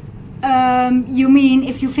 You mean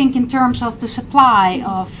if you think in terms of the supply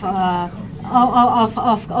of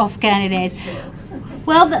candidates?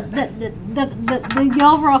 Well, the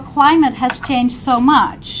overall climate has changed so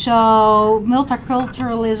much. So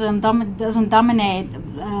multiculturalism doesn't dominate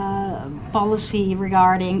policy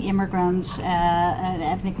regarding immigrants and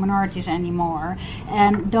ethnic minorities anymore.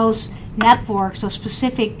 And those networks, those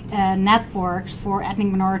specific networks for ethnic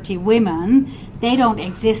minority women, they don't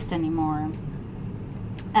exist anymore.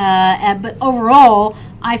 But overall,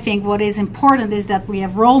 I think what is important is that we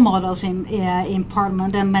have role models in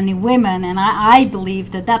Parliament and many women, and I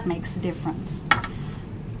believe that makes a difference.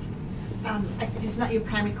 This is not your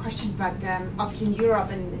primary question, but obviously in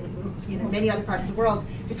Europe and many other parts of the world,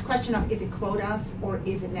 this question of is it quotas or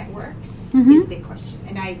is it networks is a big question.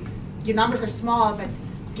 And your numbers are small, but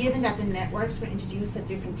given that the networks were introduced at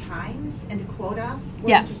different times and the quotas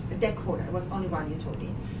were that quota was only one, you told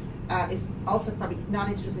me, is also probably not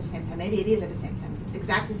introduced at the same time. Maybe it is at the same time. If it's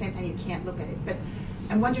exactly the same time, you can't look at it. But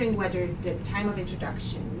I'm wondering whether the time of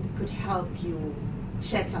introduction could help you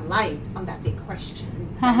shed some light on that big question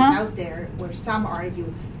that is out there, where some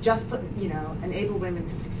argue just put, enable women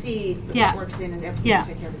to succeed, put networks in and everything will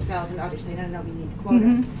take care of itself, and others say, no, we need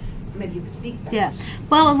quotas. Maybe you could speak to that. Yeah,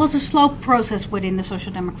 well, it was a slow process within the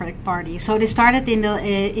Social Democratic Party. So they started in the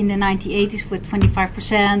 1980s with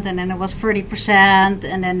 25%, and then it was 30%,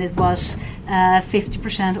 and then it was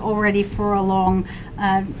 50% already for a long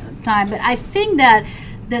time. But I think that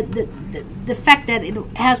the fact that it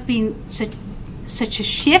has been such a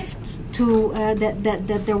shift to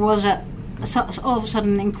that there was all of a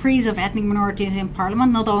sudden an increase of ethnic minorities in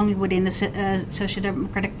Parliament, not only within the Social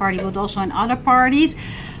Democratic Party but also in other parties,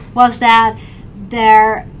 was that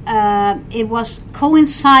it was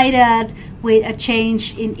coincided with a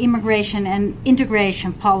change in immigration and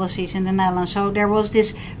integration policies in the Netherlands. So there was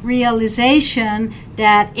this realization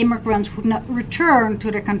that immigrants would not return to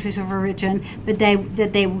their countries of origin, but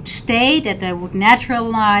that they would stay, that they would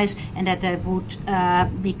naturalize, and that they would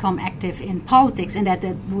become active in politics, and that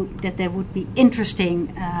they would be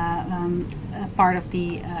interesting part of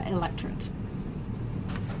the electorate.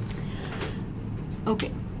 Okay.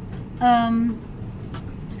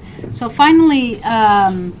 So finally,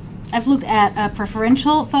 I've looked at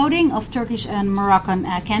preferential voting of Turkish and Moroccan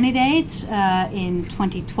candidates in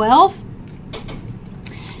 2012.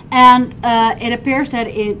 And it appears that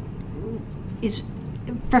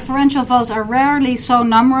preferential votes are rarely so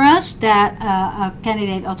numerous that a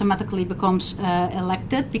candidate automatically becomes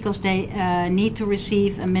elected, because they need to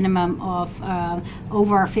receive a minimum of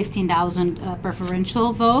over 15,000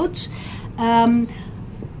 preferential votes.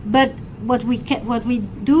 But what we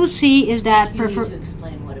do see is that you need to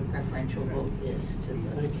explain what a preferential vote is to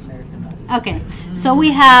the American audience. Okay, so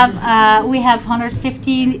we have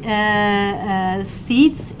 150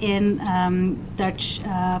 seats in Dutch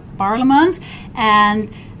Parliament, and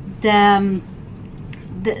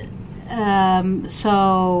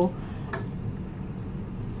so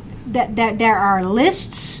there are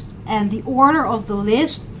lists, and the order of the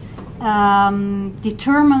list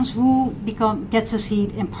determines who gets a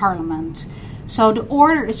seat in Parliament. So the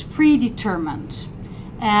order is predetermined.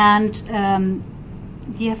 And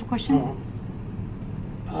do you have a question?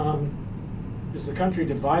 Is the country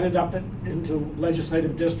divided up into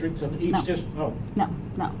legislative districts, and each district? No.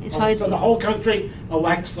 So the whole country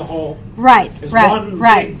elects the whole. Right.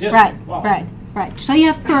 So you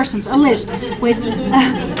have persons, a list with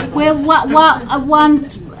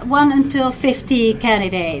one until 50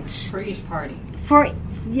 candidates for each party.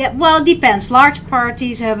 Well, it depends. Large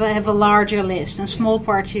parties have a larger list, and small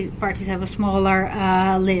parties have a smaller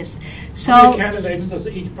list. So how many candidates does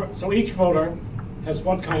each voter has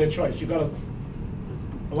what kind of choice? You got to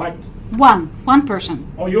elect one person.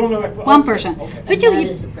 Oh, you only elect one person. Okay. But that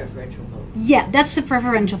is the preferential vote. Yeah, that's the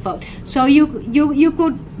preferential vote. So you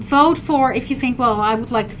could vote for, if you think, well, I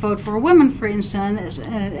would like to vote for a woman, for instance,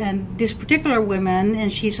 and this particular woman, and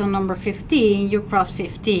she's on number 15, you cross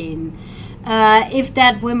 15. If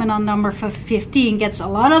that woman on number 15 gets a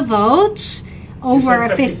lot of votes, over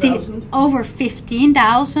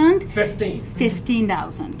 15,000.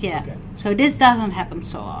 15,000, yeah. Okay. So this doesn't happen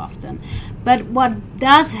so often. But what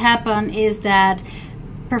does happen is that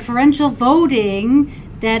preferential voting,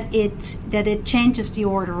 that it changes the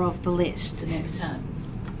order of the list. The next time.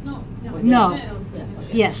 No.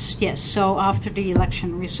 Yes. So after the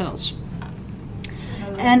election results.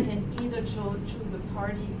 And you can either choose a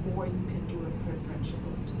party, or you can do a preferential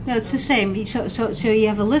vote. No, it's the same. So you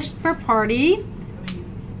have a list per party,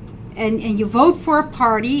 and you vote for a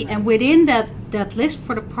party, and within that list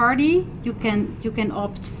for the party, you can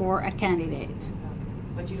opt for a candidate.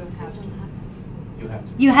 But you don't have to.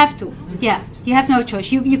 You have to. Yeah. You have no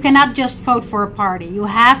choice. You cannot just vote for a party. You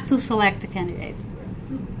have to select a candidate.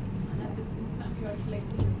 And at the same time, you are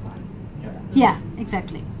selecting your party. Yeah,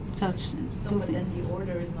 exactly. So it's but then the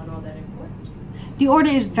order is not all that important. The order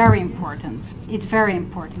is very important. It's very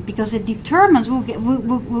important because it determines who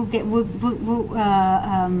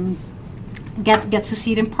gets a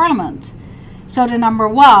seat in parliament. So the number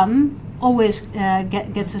one always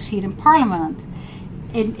gets a seat in parliament.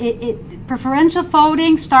 Preferential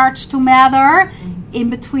voting starts to matter in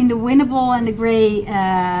between the winnable and the gray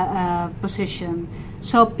position.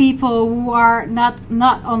 So people who are not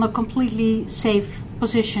on a completely safe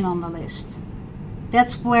position on the list.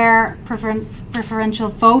 That's where preferential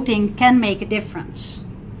voting can make a difference.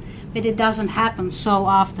 But it doesn't happen so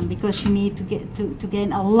often because you need to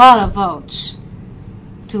gain a lot of votes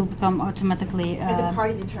to become automatically... and the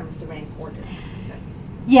party determines the rank order.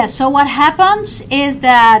 Yes, so what happens is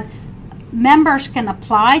that members can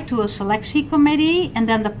apply to a selection committee, and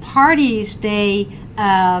then the parties, they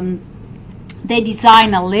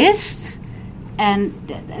design a list and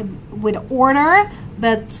with order,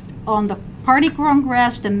 but on the party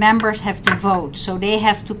congress, the members have to vote, so they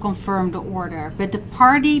have to confirm the order. But the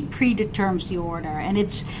party predetermines the order, and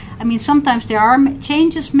sometimes there are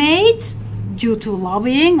changes made due to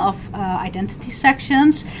lobbying of identity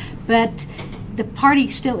sections, but the party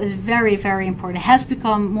still is very, very important. It has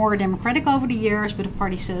become more democratic over the years, but the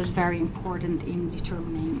party still is very important in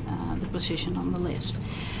determining the position on the list.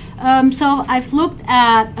 So I've looked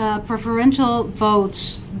at preferential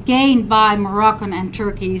votes gained by Moroccan and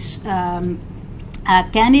Turkish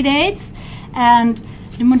candidates, and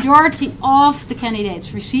the majority of the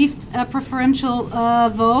candidates received preferential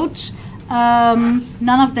votes.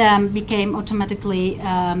 None of them became automatically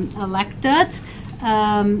elected.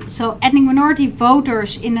 So ethnic minority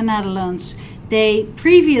voters in the Netherlands, they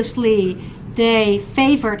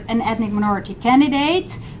favored an ethnic minority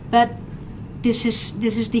candidate, but this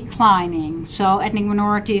is declining. So ethnic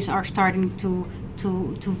minorities are starting to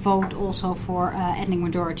vote also for ethnic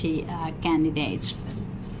majority candidates.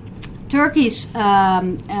 Turkish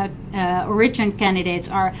origin candidates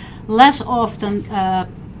are less often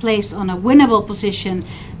placed on a winnable position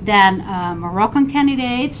than Moroccan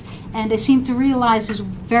candidates, and they seem to realize this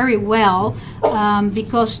very well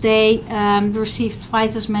because they received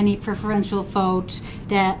twice as many preferential votes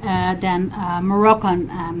than Moroccan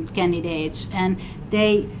candidates, and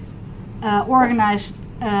they organized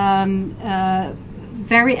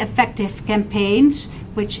very effective campaigns,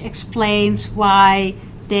 which explains why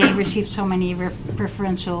they received so many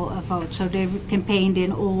preferential votes. So they campaigned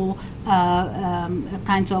in all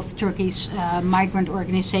kinds of Turkish migrant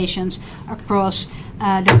organizations across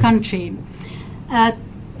the country.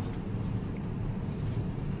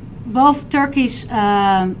 Both Turkish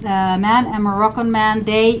men and Moroccan men,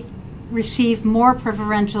 they received more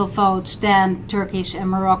preferential votes than Turkish and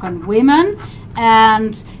Moroccan women.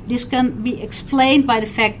 And this can be explained by the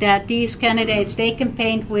fact that these candidates, they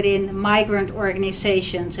campaigned within migrant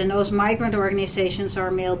organizations, and those migrant organizations are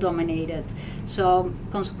male-dominated. So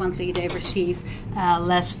consequently, they receive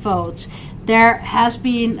less votes. There has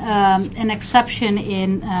been an exception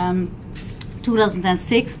in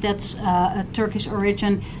 2006. That's a Turkish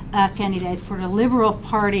origin candidate for the Liberal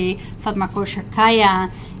Party, Fatma Koşar Kaya.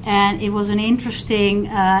 And it was an interesting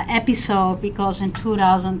episode because in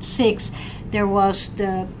 2006, there was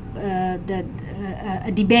a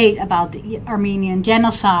debate about the Armenian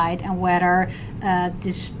genocide and whether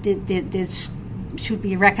this should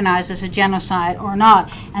be recognized as a genocide or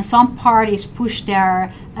not. And some parties pushed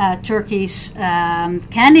their Turkish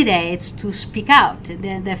candidates to speak out.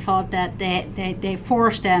 They thought that they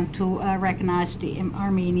forced them to recognize the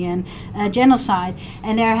Armenian genocide.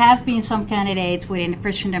 And there have been some candidates within the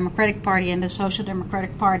Christian Democratic Party and the Social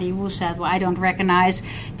Democratic Party who said, well, I don't recognize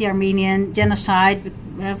the Armenian genocide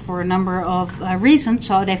for a number of reasons.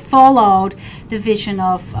 So they followed the vision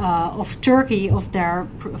of Turkey, of their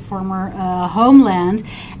former homeland,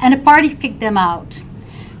 and the parties kicked them out.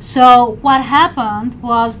 So what happened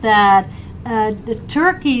was that the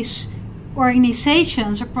Turkish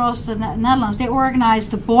organizations across the Netherlands, they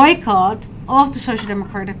organized a boycott of the Social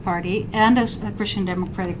Democratic Party and the Christian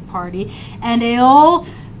Democratic Party, and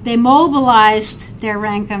they mobilized their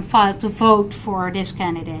rank and file to vote for this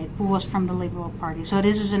candidate who was from the Liberal Party. So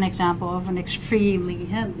this is an example of an extremely,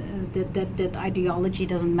 that ideology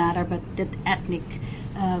doesn't matter, but that ethnic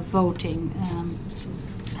voting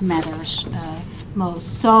matters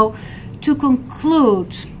most. So to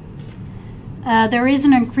conclude, there is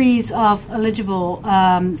an increase of eligible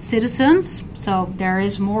citizens, so there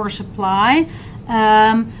is more supply.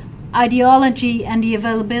 Ideology and the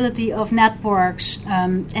availability of networks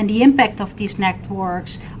and the impact of these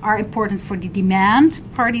networks are important for the demand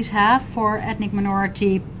parties have for ethnic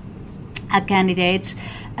minority candidates,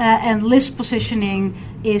 and list positioning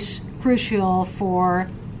is crucial for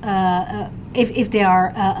if they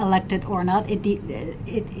are elected or not.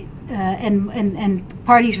 And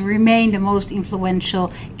parties remain the most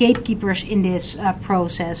influential gatekeepers in this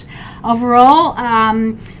process. Overall,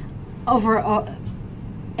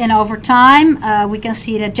 over time, we can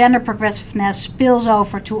see that gender progressiveness spills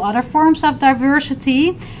over to other forms of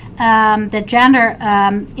diversity. The gender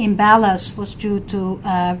imbalance was due to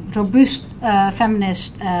robust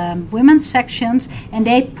feminist women's sections, and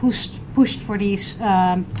they pushed for these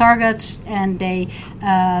targets, and they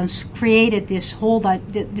created this whole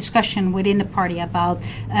discussion within the party about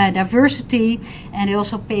diversity, and they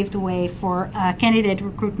also paved the way for candidate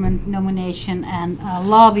recruitment, nomination, and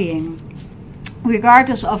lobbying.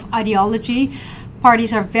 Regardless of ideology,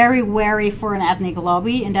 parties are very wary for an ethnic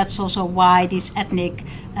lobby, and that's also why these ethnic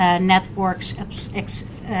networks,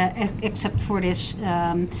 except for this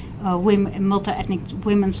multi-ethnic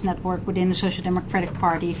women's network within the Social Democratic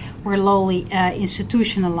Party, were lowly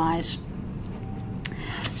institutionalized.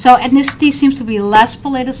 So ethnicity seems to be less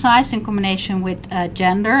politicized in combination with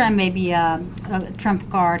gender, and maybe a trump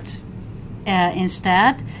card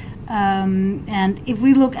instead. And if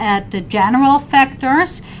we look at the general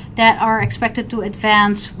factors that are expected to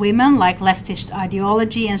advance women, like leftist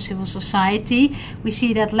ideology and civil society, we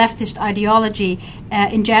see that leftist ideology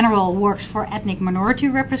in general works for ethnic minority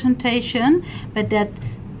representation, but that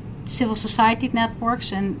civil society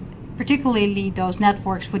networks, and particularly those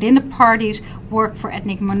networks within the parties, work for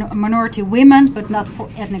ethnic minority women, but not for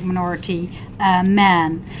ethnic minority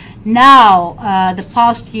men. Now, the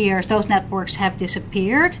past years, those networks have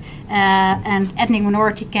disappeared, and ethnic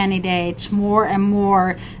minority candidates more and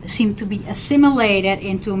more seem to be assimilated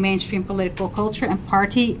into mainstream political culture and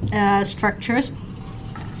party structures.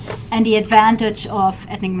 And the advantage of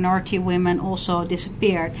ethnic minority women also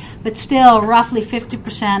disappeared. But still, roughly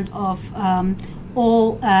 50% of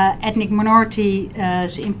all ethnic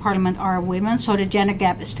minorities in parliament are women, so the gender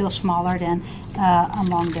gap is still smaller than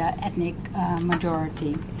among the ethnic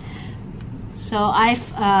majority. So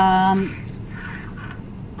I've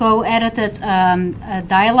co-edited a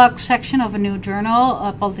dialogue section of a new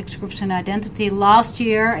journal, Politics, Groups and Identity, last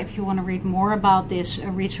year, if you want to read more about this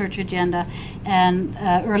research agenda. And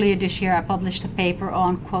earlier this year I published a paper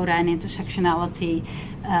on quota and intersectionality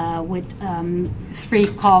with 3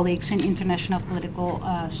 colleagues in International Political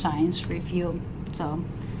Science Review. So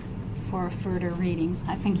for further reading,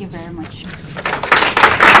 I thank you very much.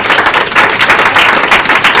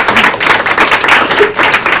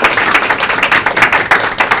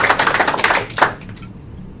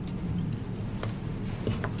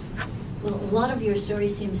 Well, a lot of your story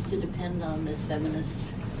seems to depend on this feminist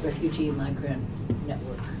refugee migrant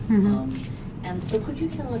network. Mm-hmm. And so could you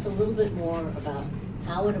tell us a little bit more about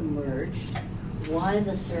how it emerged, why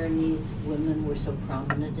the Surinese women were so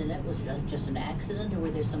prominent in it? Was it just an accident, or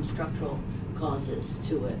were there some structural causes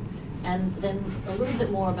to it? And then a little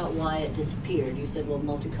bit more about why it disappeared. You said, well,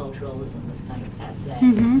 multiculturalism was kind of passé.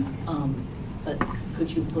 Mm-hmm. But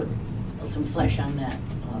could you put some flesh on that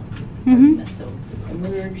Mm-hmm. argument? So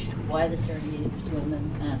emerged, why the Surinese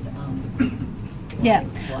women, and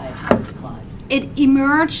why it declined. It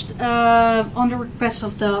emerged on the request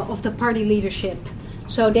of the party leadership.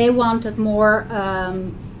 So they wanted more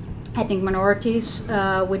ethnic minorities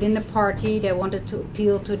within the party. They wanted to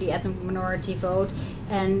appeal to the ethnic minority vote,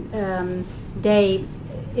 and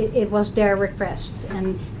it was their request,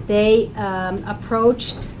 and they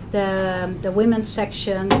approached the women's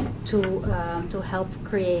section to help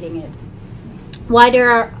creating it. Why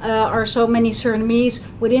there are so many Surinamese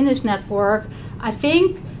within this network, I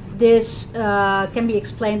think this can be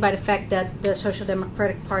explained by the fact that the Social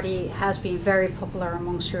Democratic Party has been very popular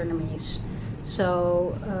among Surinamese.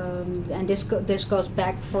 So, and this goes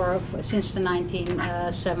back since the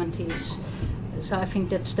 1970s. So I think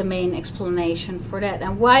that's the main explanation for that.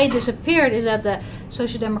 And why it disappeared is that the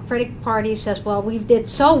Social Democratic Party says, well, we did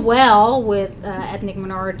so well with ethnic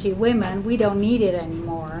minority women, we don't need it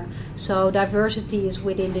anymore. So diversity is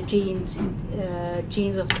within the genes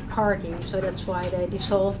of the party. So that's why they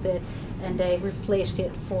dissolved it and they replaced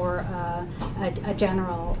it for a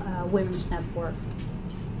general women's network.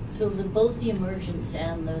 So both the emergence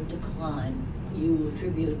and the decline you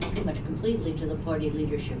attribute pretty much completely to the party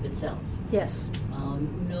leadership itself. Yes.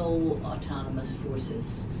 No autonomous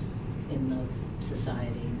forces in the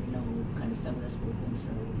society, no kind of feminist movements,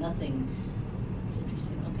 or nothing. It's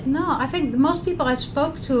interesting. Okay. No, I think most people I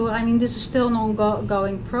spoke to, I mean, this is still an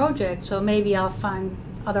ongoing project, so maybe I'll find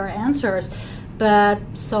other answers. But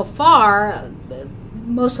so far,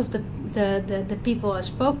 most of the people I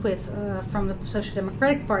spoke with from the Social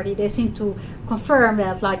Democratic Party, they seem to confirm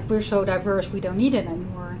that, like, we're so diverse, we don't need it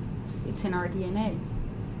anymore. It's in our DNA.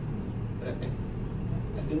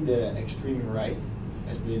 I think the extreme right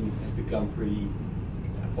has become pretty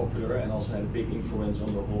popular and also had a big influence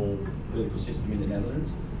on the whole political system in the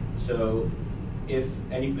Netherlands. So if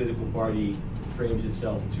any political party frames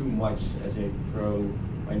itself too much as a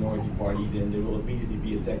pro-minority party, then they will immediately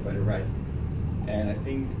be attacked by the right. And I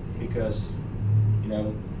think because,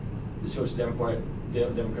 the Social Democratic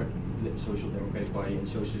Party and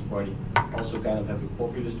Socialist Party also kind of have a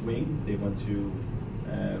populist wing. They want to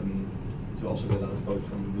also get a lot of votes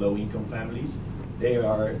from low-income families. They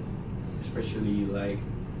are especially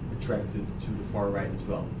attracted to the far right as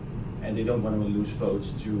well, and they don't want to lose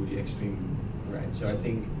votes to the extreme right. So I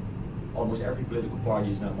think almost every political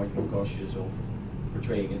party is now much more cautious of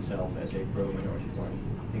portraying itself as a pro-minority party.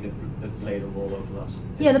 I think that played a role over the last 10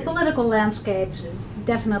 Yeah, the years. political landscapes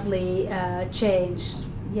definitely changed.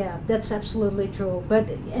 Yeah, that's absolutely true.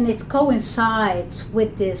 And it coincides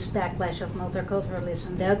with this backlash of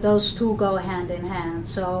multiculturalism. Those two go hand in hand.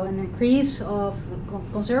 So an increase of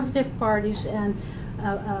conservative parties and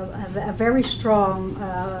a very strong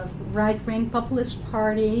right-wing populist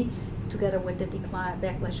party, together with the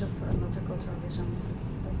backlash of multiculturalism.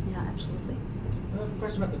 Yeah, absolutely. I have a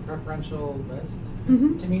question about the preferential list.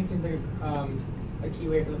 Mm-hmm. To me, it seems like a key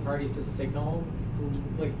way for the parties to signal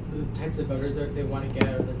the types of voters that they want to get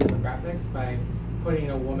or the demographics by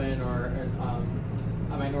putting a woman or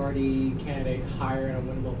a minority candidate higher in a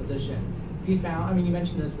winnable position. Have you found? You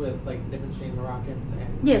mentioned this with the difference between Moroccans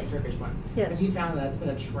and Turkish ones. Yes. Have you found that that's been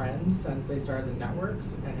a trend since they started the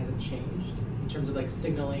networks, and has it changed in terms of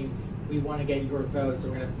signaling we want to get your vote, so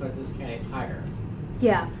we're going to put this candidate higher?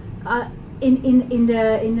 Yeah. In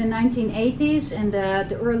the 1980s and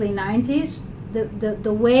the early 90s,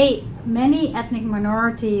 the way many ethnic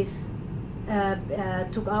minorities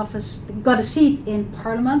took office, got a seat in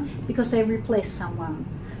parliament because they replaced someone.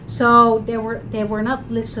 So they were not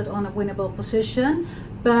listed on a winnable position,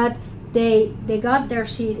 but they got their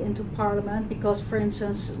seat into parliament because, for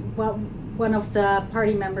instance, one of the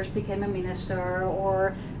party members became a minister,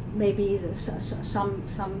 or maybe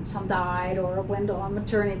some died or went on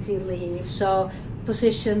maternity leave. So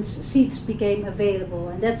seats became available,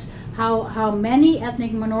 and that's how many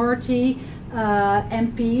ethnic minority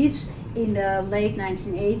MPs in the late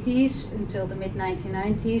 1980s until the mid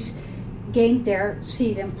 1990s gained their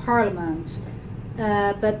seat in parliament.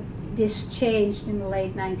 But this changed in the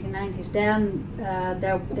late 1990s. Then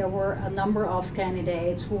there were a number of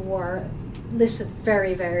candidates who were listed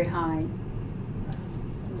very, very high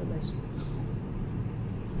on the list.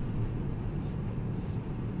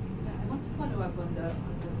 I want to follow up on the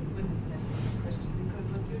women's networks question, because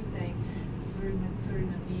what you're saying,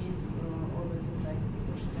 Surinamese always in the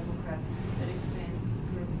Social Democrats, that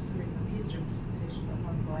explains Surinamese representation, but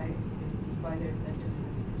not why there's that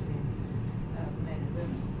difference between men and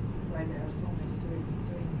women. So why there are so many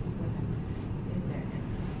Surinamese women in there. And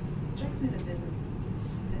it strikes me that there's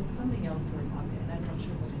something else going on there, and I'm not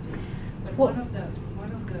sure what it is. But one of the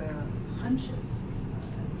hunches,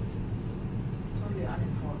 and this is totally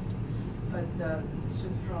uninformed, but this is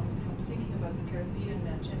just from thinking about the Caribbean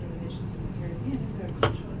and gender relations in the Caribbean. Is there a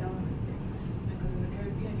cultural element there? Because in the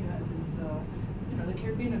Caribbean you have this, the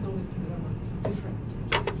Caribbean has always been different in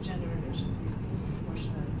terms of gender relations. You have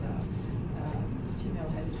disproportionate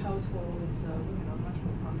female-headed households. Women are much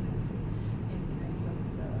more prominent in some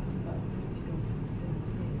of the political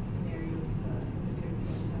scenarios in the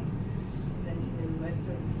Caribbean than in the U.S.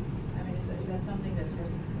 So, is that something that's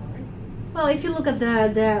worth exploring? Well, if you look at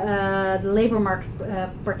the labor market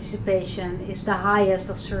participation is the highest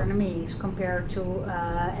of Surinamese compared to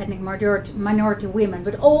ethnic minority women,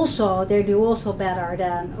 but also they do also better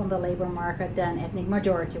than on the labor market than ethnic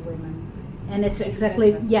majority women, and it's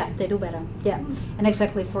exactly they do better, and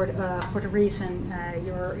exactly for the reason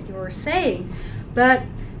you're saying, but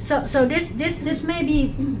so this may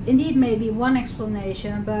be indeed maybe one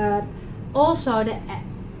explanation, but also the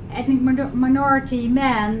ethnic minority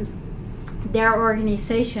men, their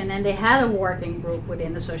organization, and they had a working group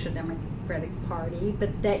within the Social Democratic Party, but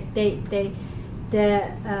they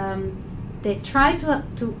tried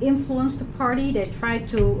to influence the party. They tried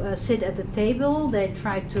to sit at the table. They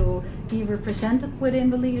tried to be represented within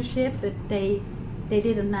the leadership, but they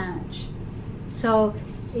didn't manage. So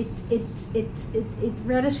it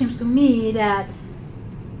rather seems to me that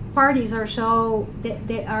parties are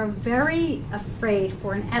they are very afraid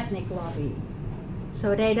for an ethnic lobby.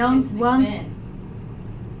 So they don't ethnic want. Men.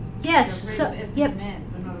 Yes. They're So afraid of ethnic yep. men,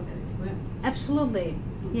 but not of ethnic women. Absolutely.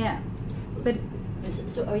 Yeah. But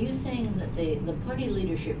So are you saying that the party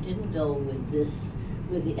leadership didn't go with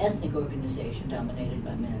the ethnic organization dominated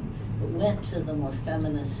by men? went to the more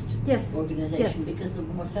feminist Yes. organization Yes. because the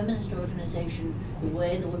more feminist organization, the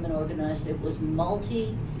way the women organized it was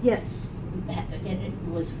Yes. and it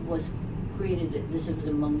was created. This was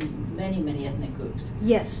among many ethnic groups.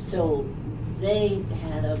 Yes. So they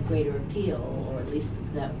had a greater appeal, or at least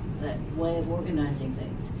that way of organizing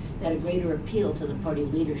things had a greater appeal to the party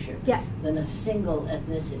leadership than a single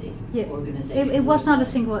ethnicity organization. It was not a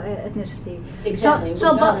single ethnicity. Exactly, it was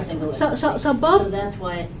not a single ethnicity. So both. So that's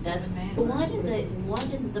why. But why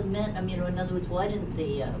didn't the men? I mean, in other words, why didn't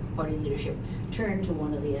the party leadership turn to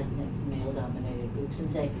one of the ethnic male-dominated groups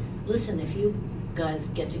and say, "Listen, if you guys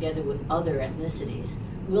get together with other ethnicities,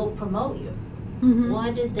 we'll promote you." Mm-hmm.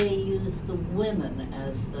 Why did they use the women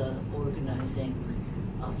as the organizing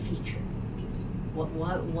feature?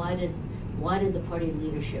 Why did the party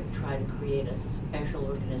leadership try to create a special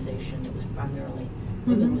organization that was primarily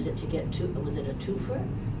women? Mm-hmm. Was it a twofer?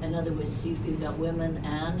 In other words, you got women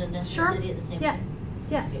and an ethnicity Sure. at the same Yeah. time?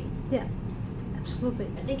 Yeah. Okay. Yeah. Absolutely.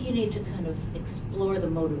 I think you need to kind of explore the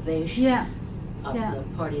motivations of Yeah. the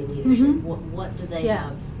party leadership. Mm-hmm. What do they Yeah.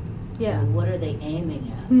 have? Yeah. What are they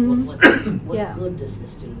aiming at? Mhm. What Yeah. good does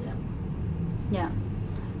this do them? Yeah.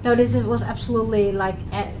 No, this was absolutely like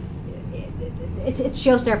it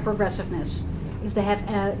shows their progressiveness if they have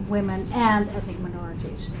women and ethnic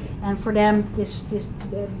minorities, and for them this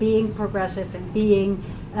being progressive and being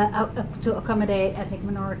to accommodate ethnic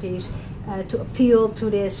minorities, to appeal to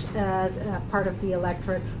this part of the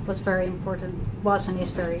electorate was very important, and is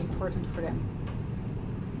very important for them.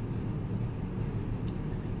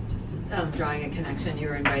 Drawing a connection, you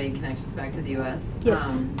were inviting connections back to the U.S.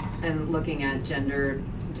 Yes. And looking at gender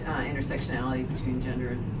intersectionality between gender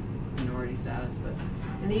and minority status. But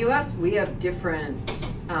in the U.S., we have different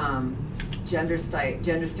gender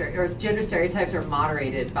stereotypes are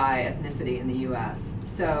moderated by ethnicity in the U.S.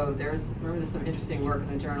 So there's some interesting work in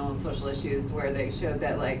the Journal of Social Issues where they showed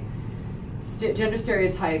that gender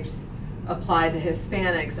stereotypes applied to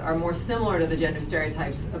Hispanics are more similar to the gender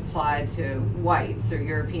stereotypes applied to whites or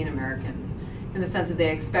European Americans, in the sense that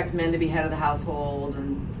they expect men to be head of the household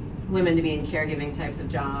and women to be in caregiving types of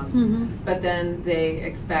jobs. Mm-hmm. But then they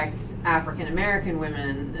expect African American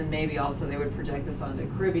women, and maybe also they would project this onto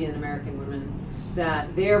Caribbean American women,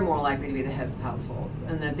 that they're more likely to be the heads of households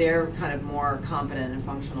and that they're kind of more competent and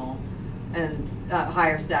functional and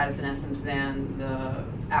higher status in essence than the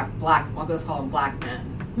black, I'll just call them black men.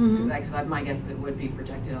 Mm-hmm. Because my guess is it would be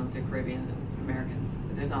projected onto Caribbean Americans.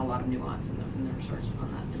 There's not a lot of nuance in the research on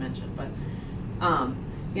that dimension. But,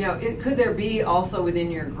 could there be also within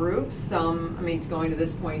your group some, going to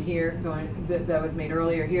this point here, that was made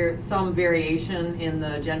earlier here, some variation in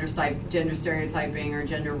the gender stereotyping or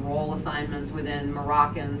gender role assignments within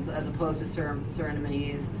Moroccans as opposed to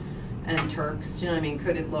Surinamese and Turks? Do you know what I mean?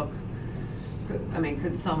 Could it look,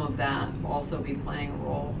 could some of that also be playing a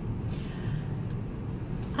role?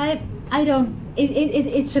 I don't.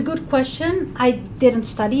 It's a good question. I didn't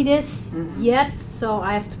study this yet, so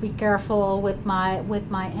I have to be careful with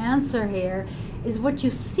my answer here. Is what you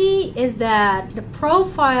see is that the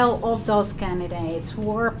profile of those candidates who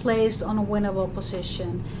are placed on a winnable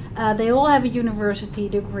position, they all have a university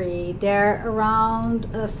degree. They're around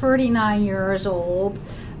 39 years old.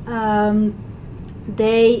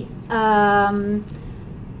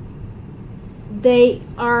 They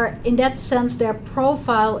are, in that sense, their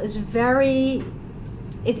profile is very,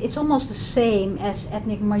 it's almost the same as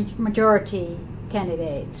ethnic majority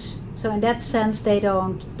candidates. So in that sense, they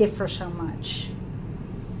don't differ so much.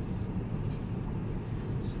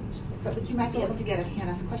 But you might be able to get at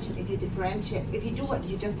Hannah's question if you differentiate, if you do what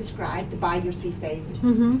you just described by your three phases.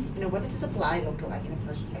 Mm-hmm. What does the supply look like in the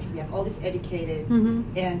first place? We have all these educated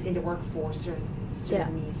Mm-hmm. and in the workforce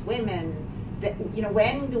Surinamese women. That,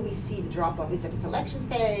 when do we see the drop off? Is it the selection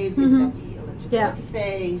phase? Is it at the eligibility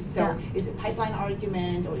phase? So is it pipeline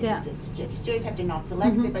argument, or is it this stereotype they're not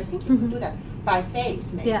selected? But I think you could do that by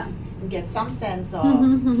phase maybe and get some sense of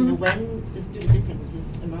when do the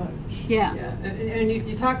differences emerge. Yeah. And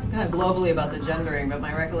you talked kind of globally about the gendering, but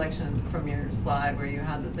my recollection from your slide where you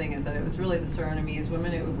had the thing is that it was really the Surinamese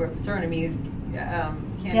women, Surinamese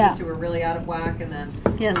candidates who were really out of whack, and then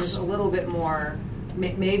there was a little bit more.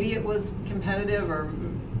 Maybe it was competitive, or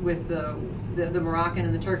with the Moroccan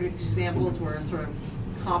and the Turkish examples were sort of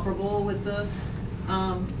comparable with the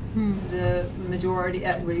majority.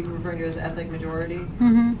 What you referring to as ethnic majority.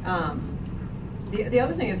 The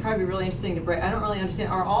other thing that's probably really interesting to break. I don't really understand.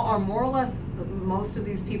 Are more or less most of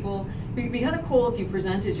these people? It'd be kind of cool if you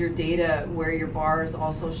presented your data where your bars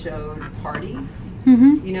also showed party.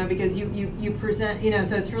 Because you present,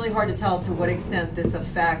 so it's really hard to tell to what extent this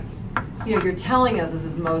effect, you're telling us this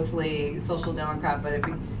is mostly social democrat, but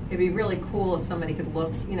it'd it'd be really cool if somebody could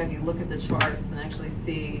look, if you look at the charts and actually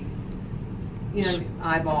see,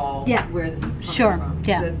 eyeball where this is coming from.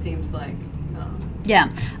 Yeah. So it seems like. Yeah,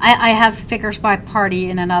 I have figures by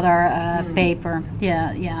party in another paper.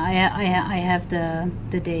 Yeah, I have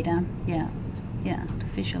the data. Yeah, to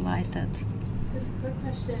visualize that. Just a quick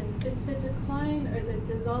question: is the decline or the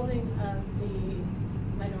dissolving of the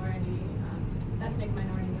ethnic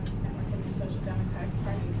minority women's network in the Social Democratic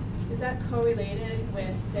Party, is that correlated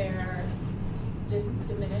with their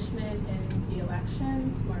diminishment in the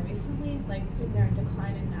elections more recently, like in their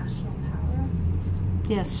decline in national power?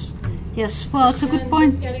 Yes. Well, it's a good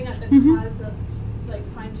point. Just getting at the cause of,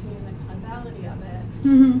 fine-tuning the causality of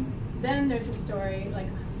it. Then there's a story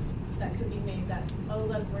that could be made that,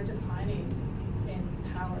 look, we're declining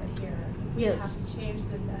in power here. We have to change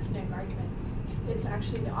this ethnic argument. It's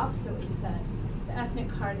actually the opposite of what you said. The ethnic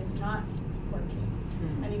card is not working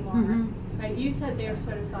anymore. Right? You said they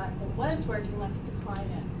sort of thought it was working, let's decline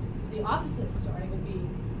it. The opposite story would be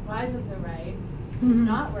rise of the right. It's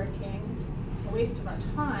not working. It's a waste of our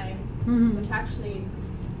time. It's actually,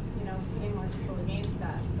 putting more people against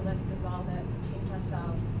us. So let's dissolve it, paint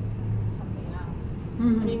ourselves something else. I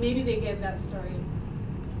mean, maybe they gave that story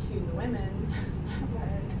to the women,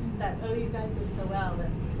 that you guys did so well,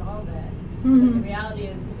 let's dissolve it. But the reality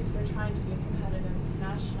is, if they're trying to be a competitive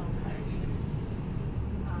national party,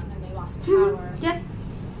 and they lost power.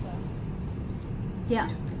 Yeah,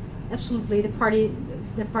 absolutely. The party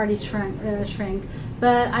shrank.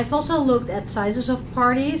 But I've also looked at sizes of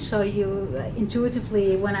parties. So you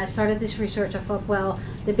intuitively, when I started this research, I thought, well,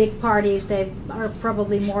 the big parties, they are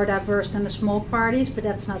probably more diverse than the small parties, but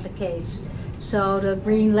that's not the case. So the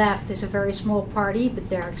Green Left is a very small party, but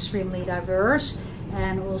they're extremely diverse.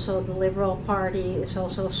 And also the Liberal Party is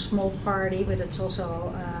also a small party, but it's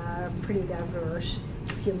also pretty diverse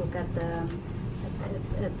if you look at the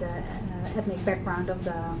ethnic background of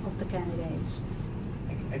the candidates.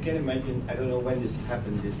 I can imagine, I don't know when this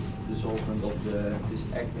happened, this dissolvement of this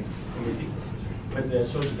ethnic committee, but the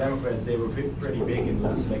Social Democrats, they were pretty big in the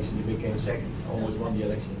last election. They became second, almost won the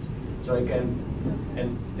elections. So I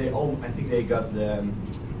think they got the,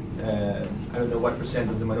 I don't know what percent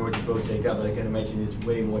of the minority votes they got, but I can imagine it's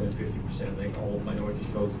way more than 50%. Like all minorities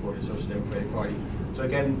vote for the Social Democratic Party. So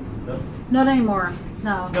again, not anymore.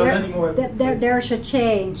 No, not anymore. There's a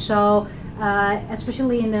change. So.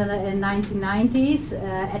 Especially in the 1990s,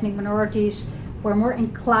 ethnic minorities were more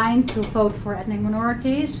inclined to vote for ethnic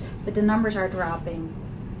minorities, but the numbers are dropping.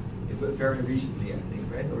 Very recently, I think,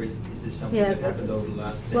 right? Or is this something that happened over the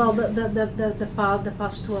last 10 years? The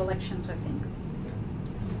past two elections, I think.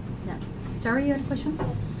 Yeah. Sorry, you had a question?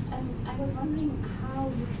 Yes. I was wondering how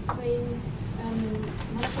you frame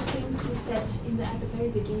one of the things you said at the very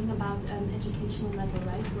beginning about educational level,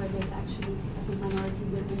 right? Where there's actually ethnic minority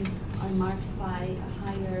women are marked by a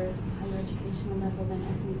higher educational level than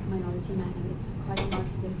ethnic minority men, and it's quite a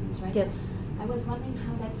marked difference, right? Yes. I was wondering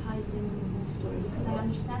how that ties in with the whole story, because I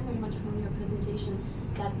understand very much from your presentation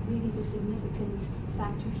that really the significant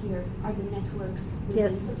factor here are the networks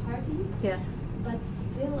within the parties. Yes. But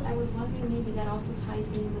still, I was wondering maybe that also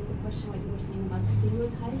ties in with the question what you were saying about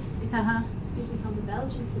stereotypes, because speaking from the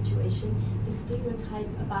Belgian situation, the stereotype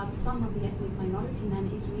about some of the ethnic minority men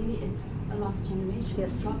is really it's a lost generation.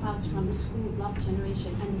 Yes. Dropouts from the school, lost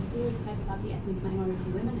generation. And the stereotype about the ethnic minority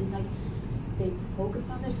women is like they focused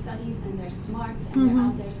on their studies and they're smart and they're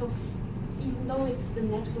out there. So even though it's the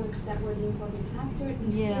networks that were the important factor,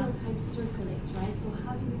 these stereotypes circulate, right? So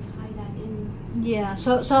how do you tie that in? Yeah,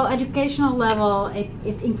 so educational level,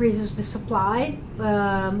 it increases the supply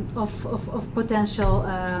of potential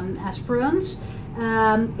aspirants.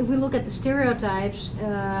 If we look at the stereotypes,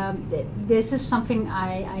 this is something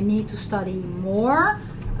I need to study more.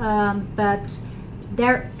 But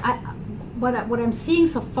what I'm seeing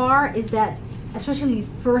so far is that especially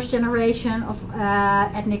first generation of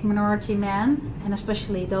ethnic minority men, and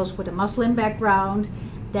especially those with a Muslim background,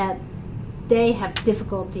 that they have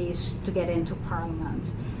difficulties to get into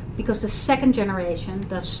parliament, because the second generation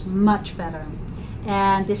does much better.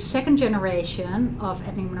 And this second generation of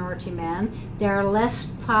ethnic minority men, they're less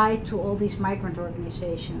tied to all these migrant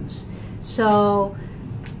organizations. So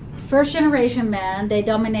first generation men, they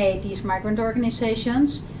dominate these migrant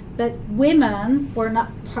organizations, but women were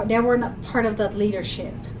not part of that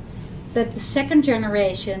leadership. But the second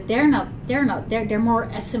generation, they're more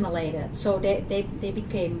assimilated. So they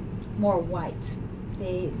became more white.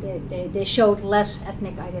 They showed less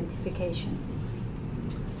ethnic identification.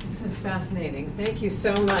 This is fascinating. Thank you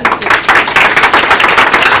so much.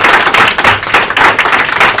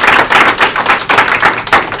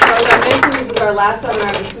 As I mentioned, this is our our last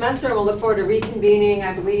seminar of the semester, and we'll look forward to reconvening,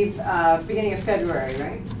 I believe, beginning of February,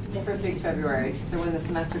 right? First week of February, so when the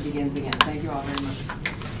semester begins again. Thank you all very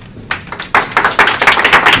much.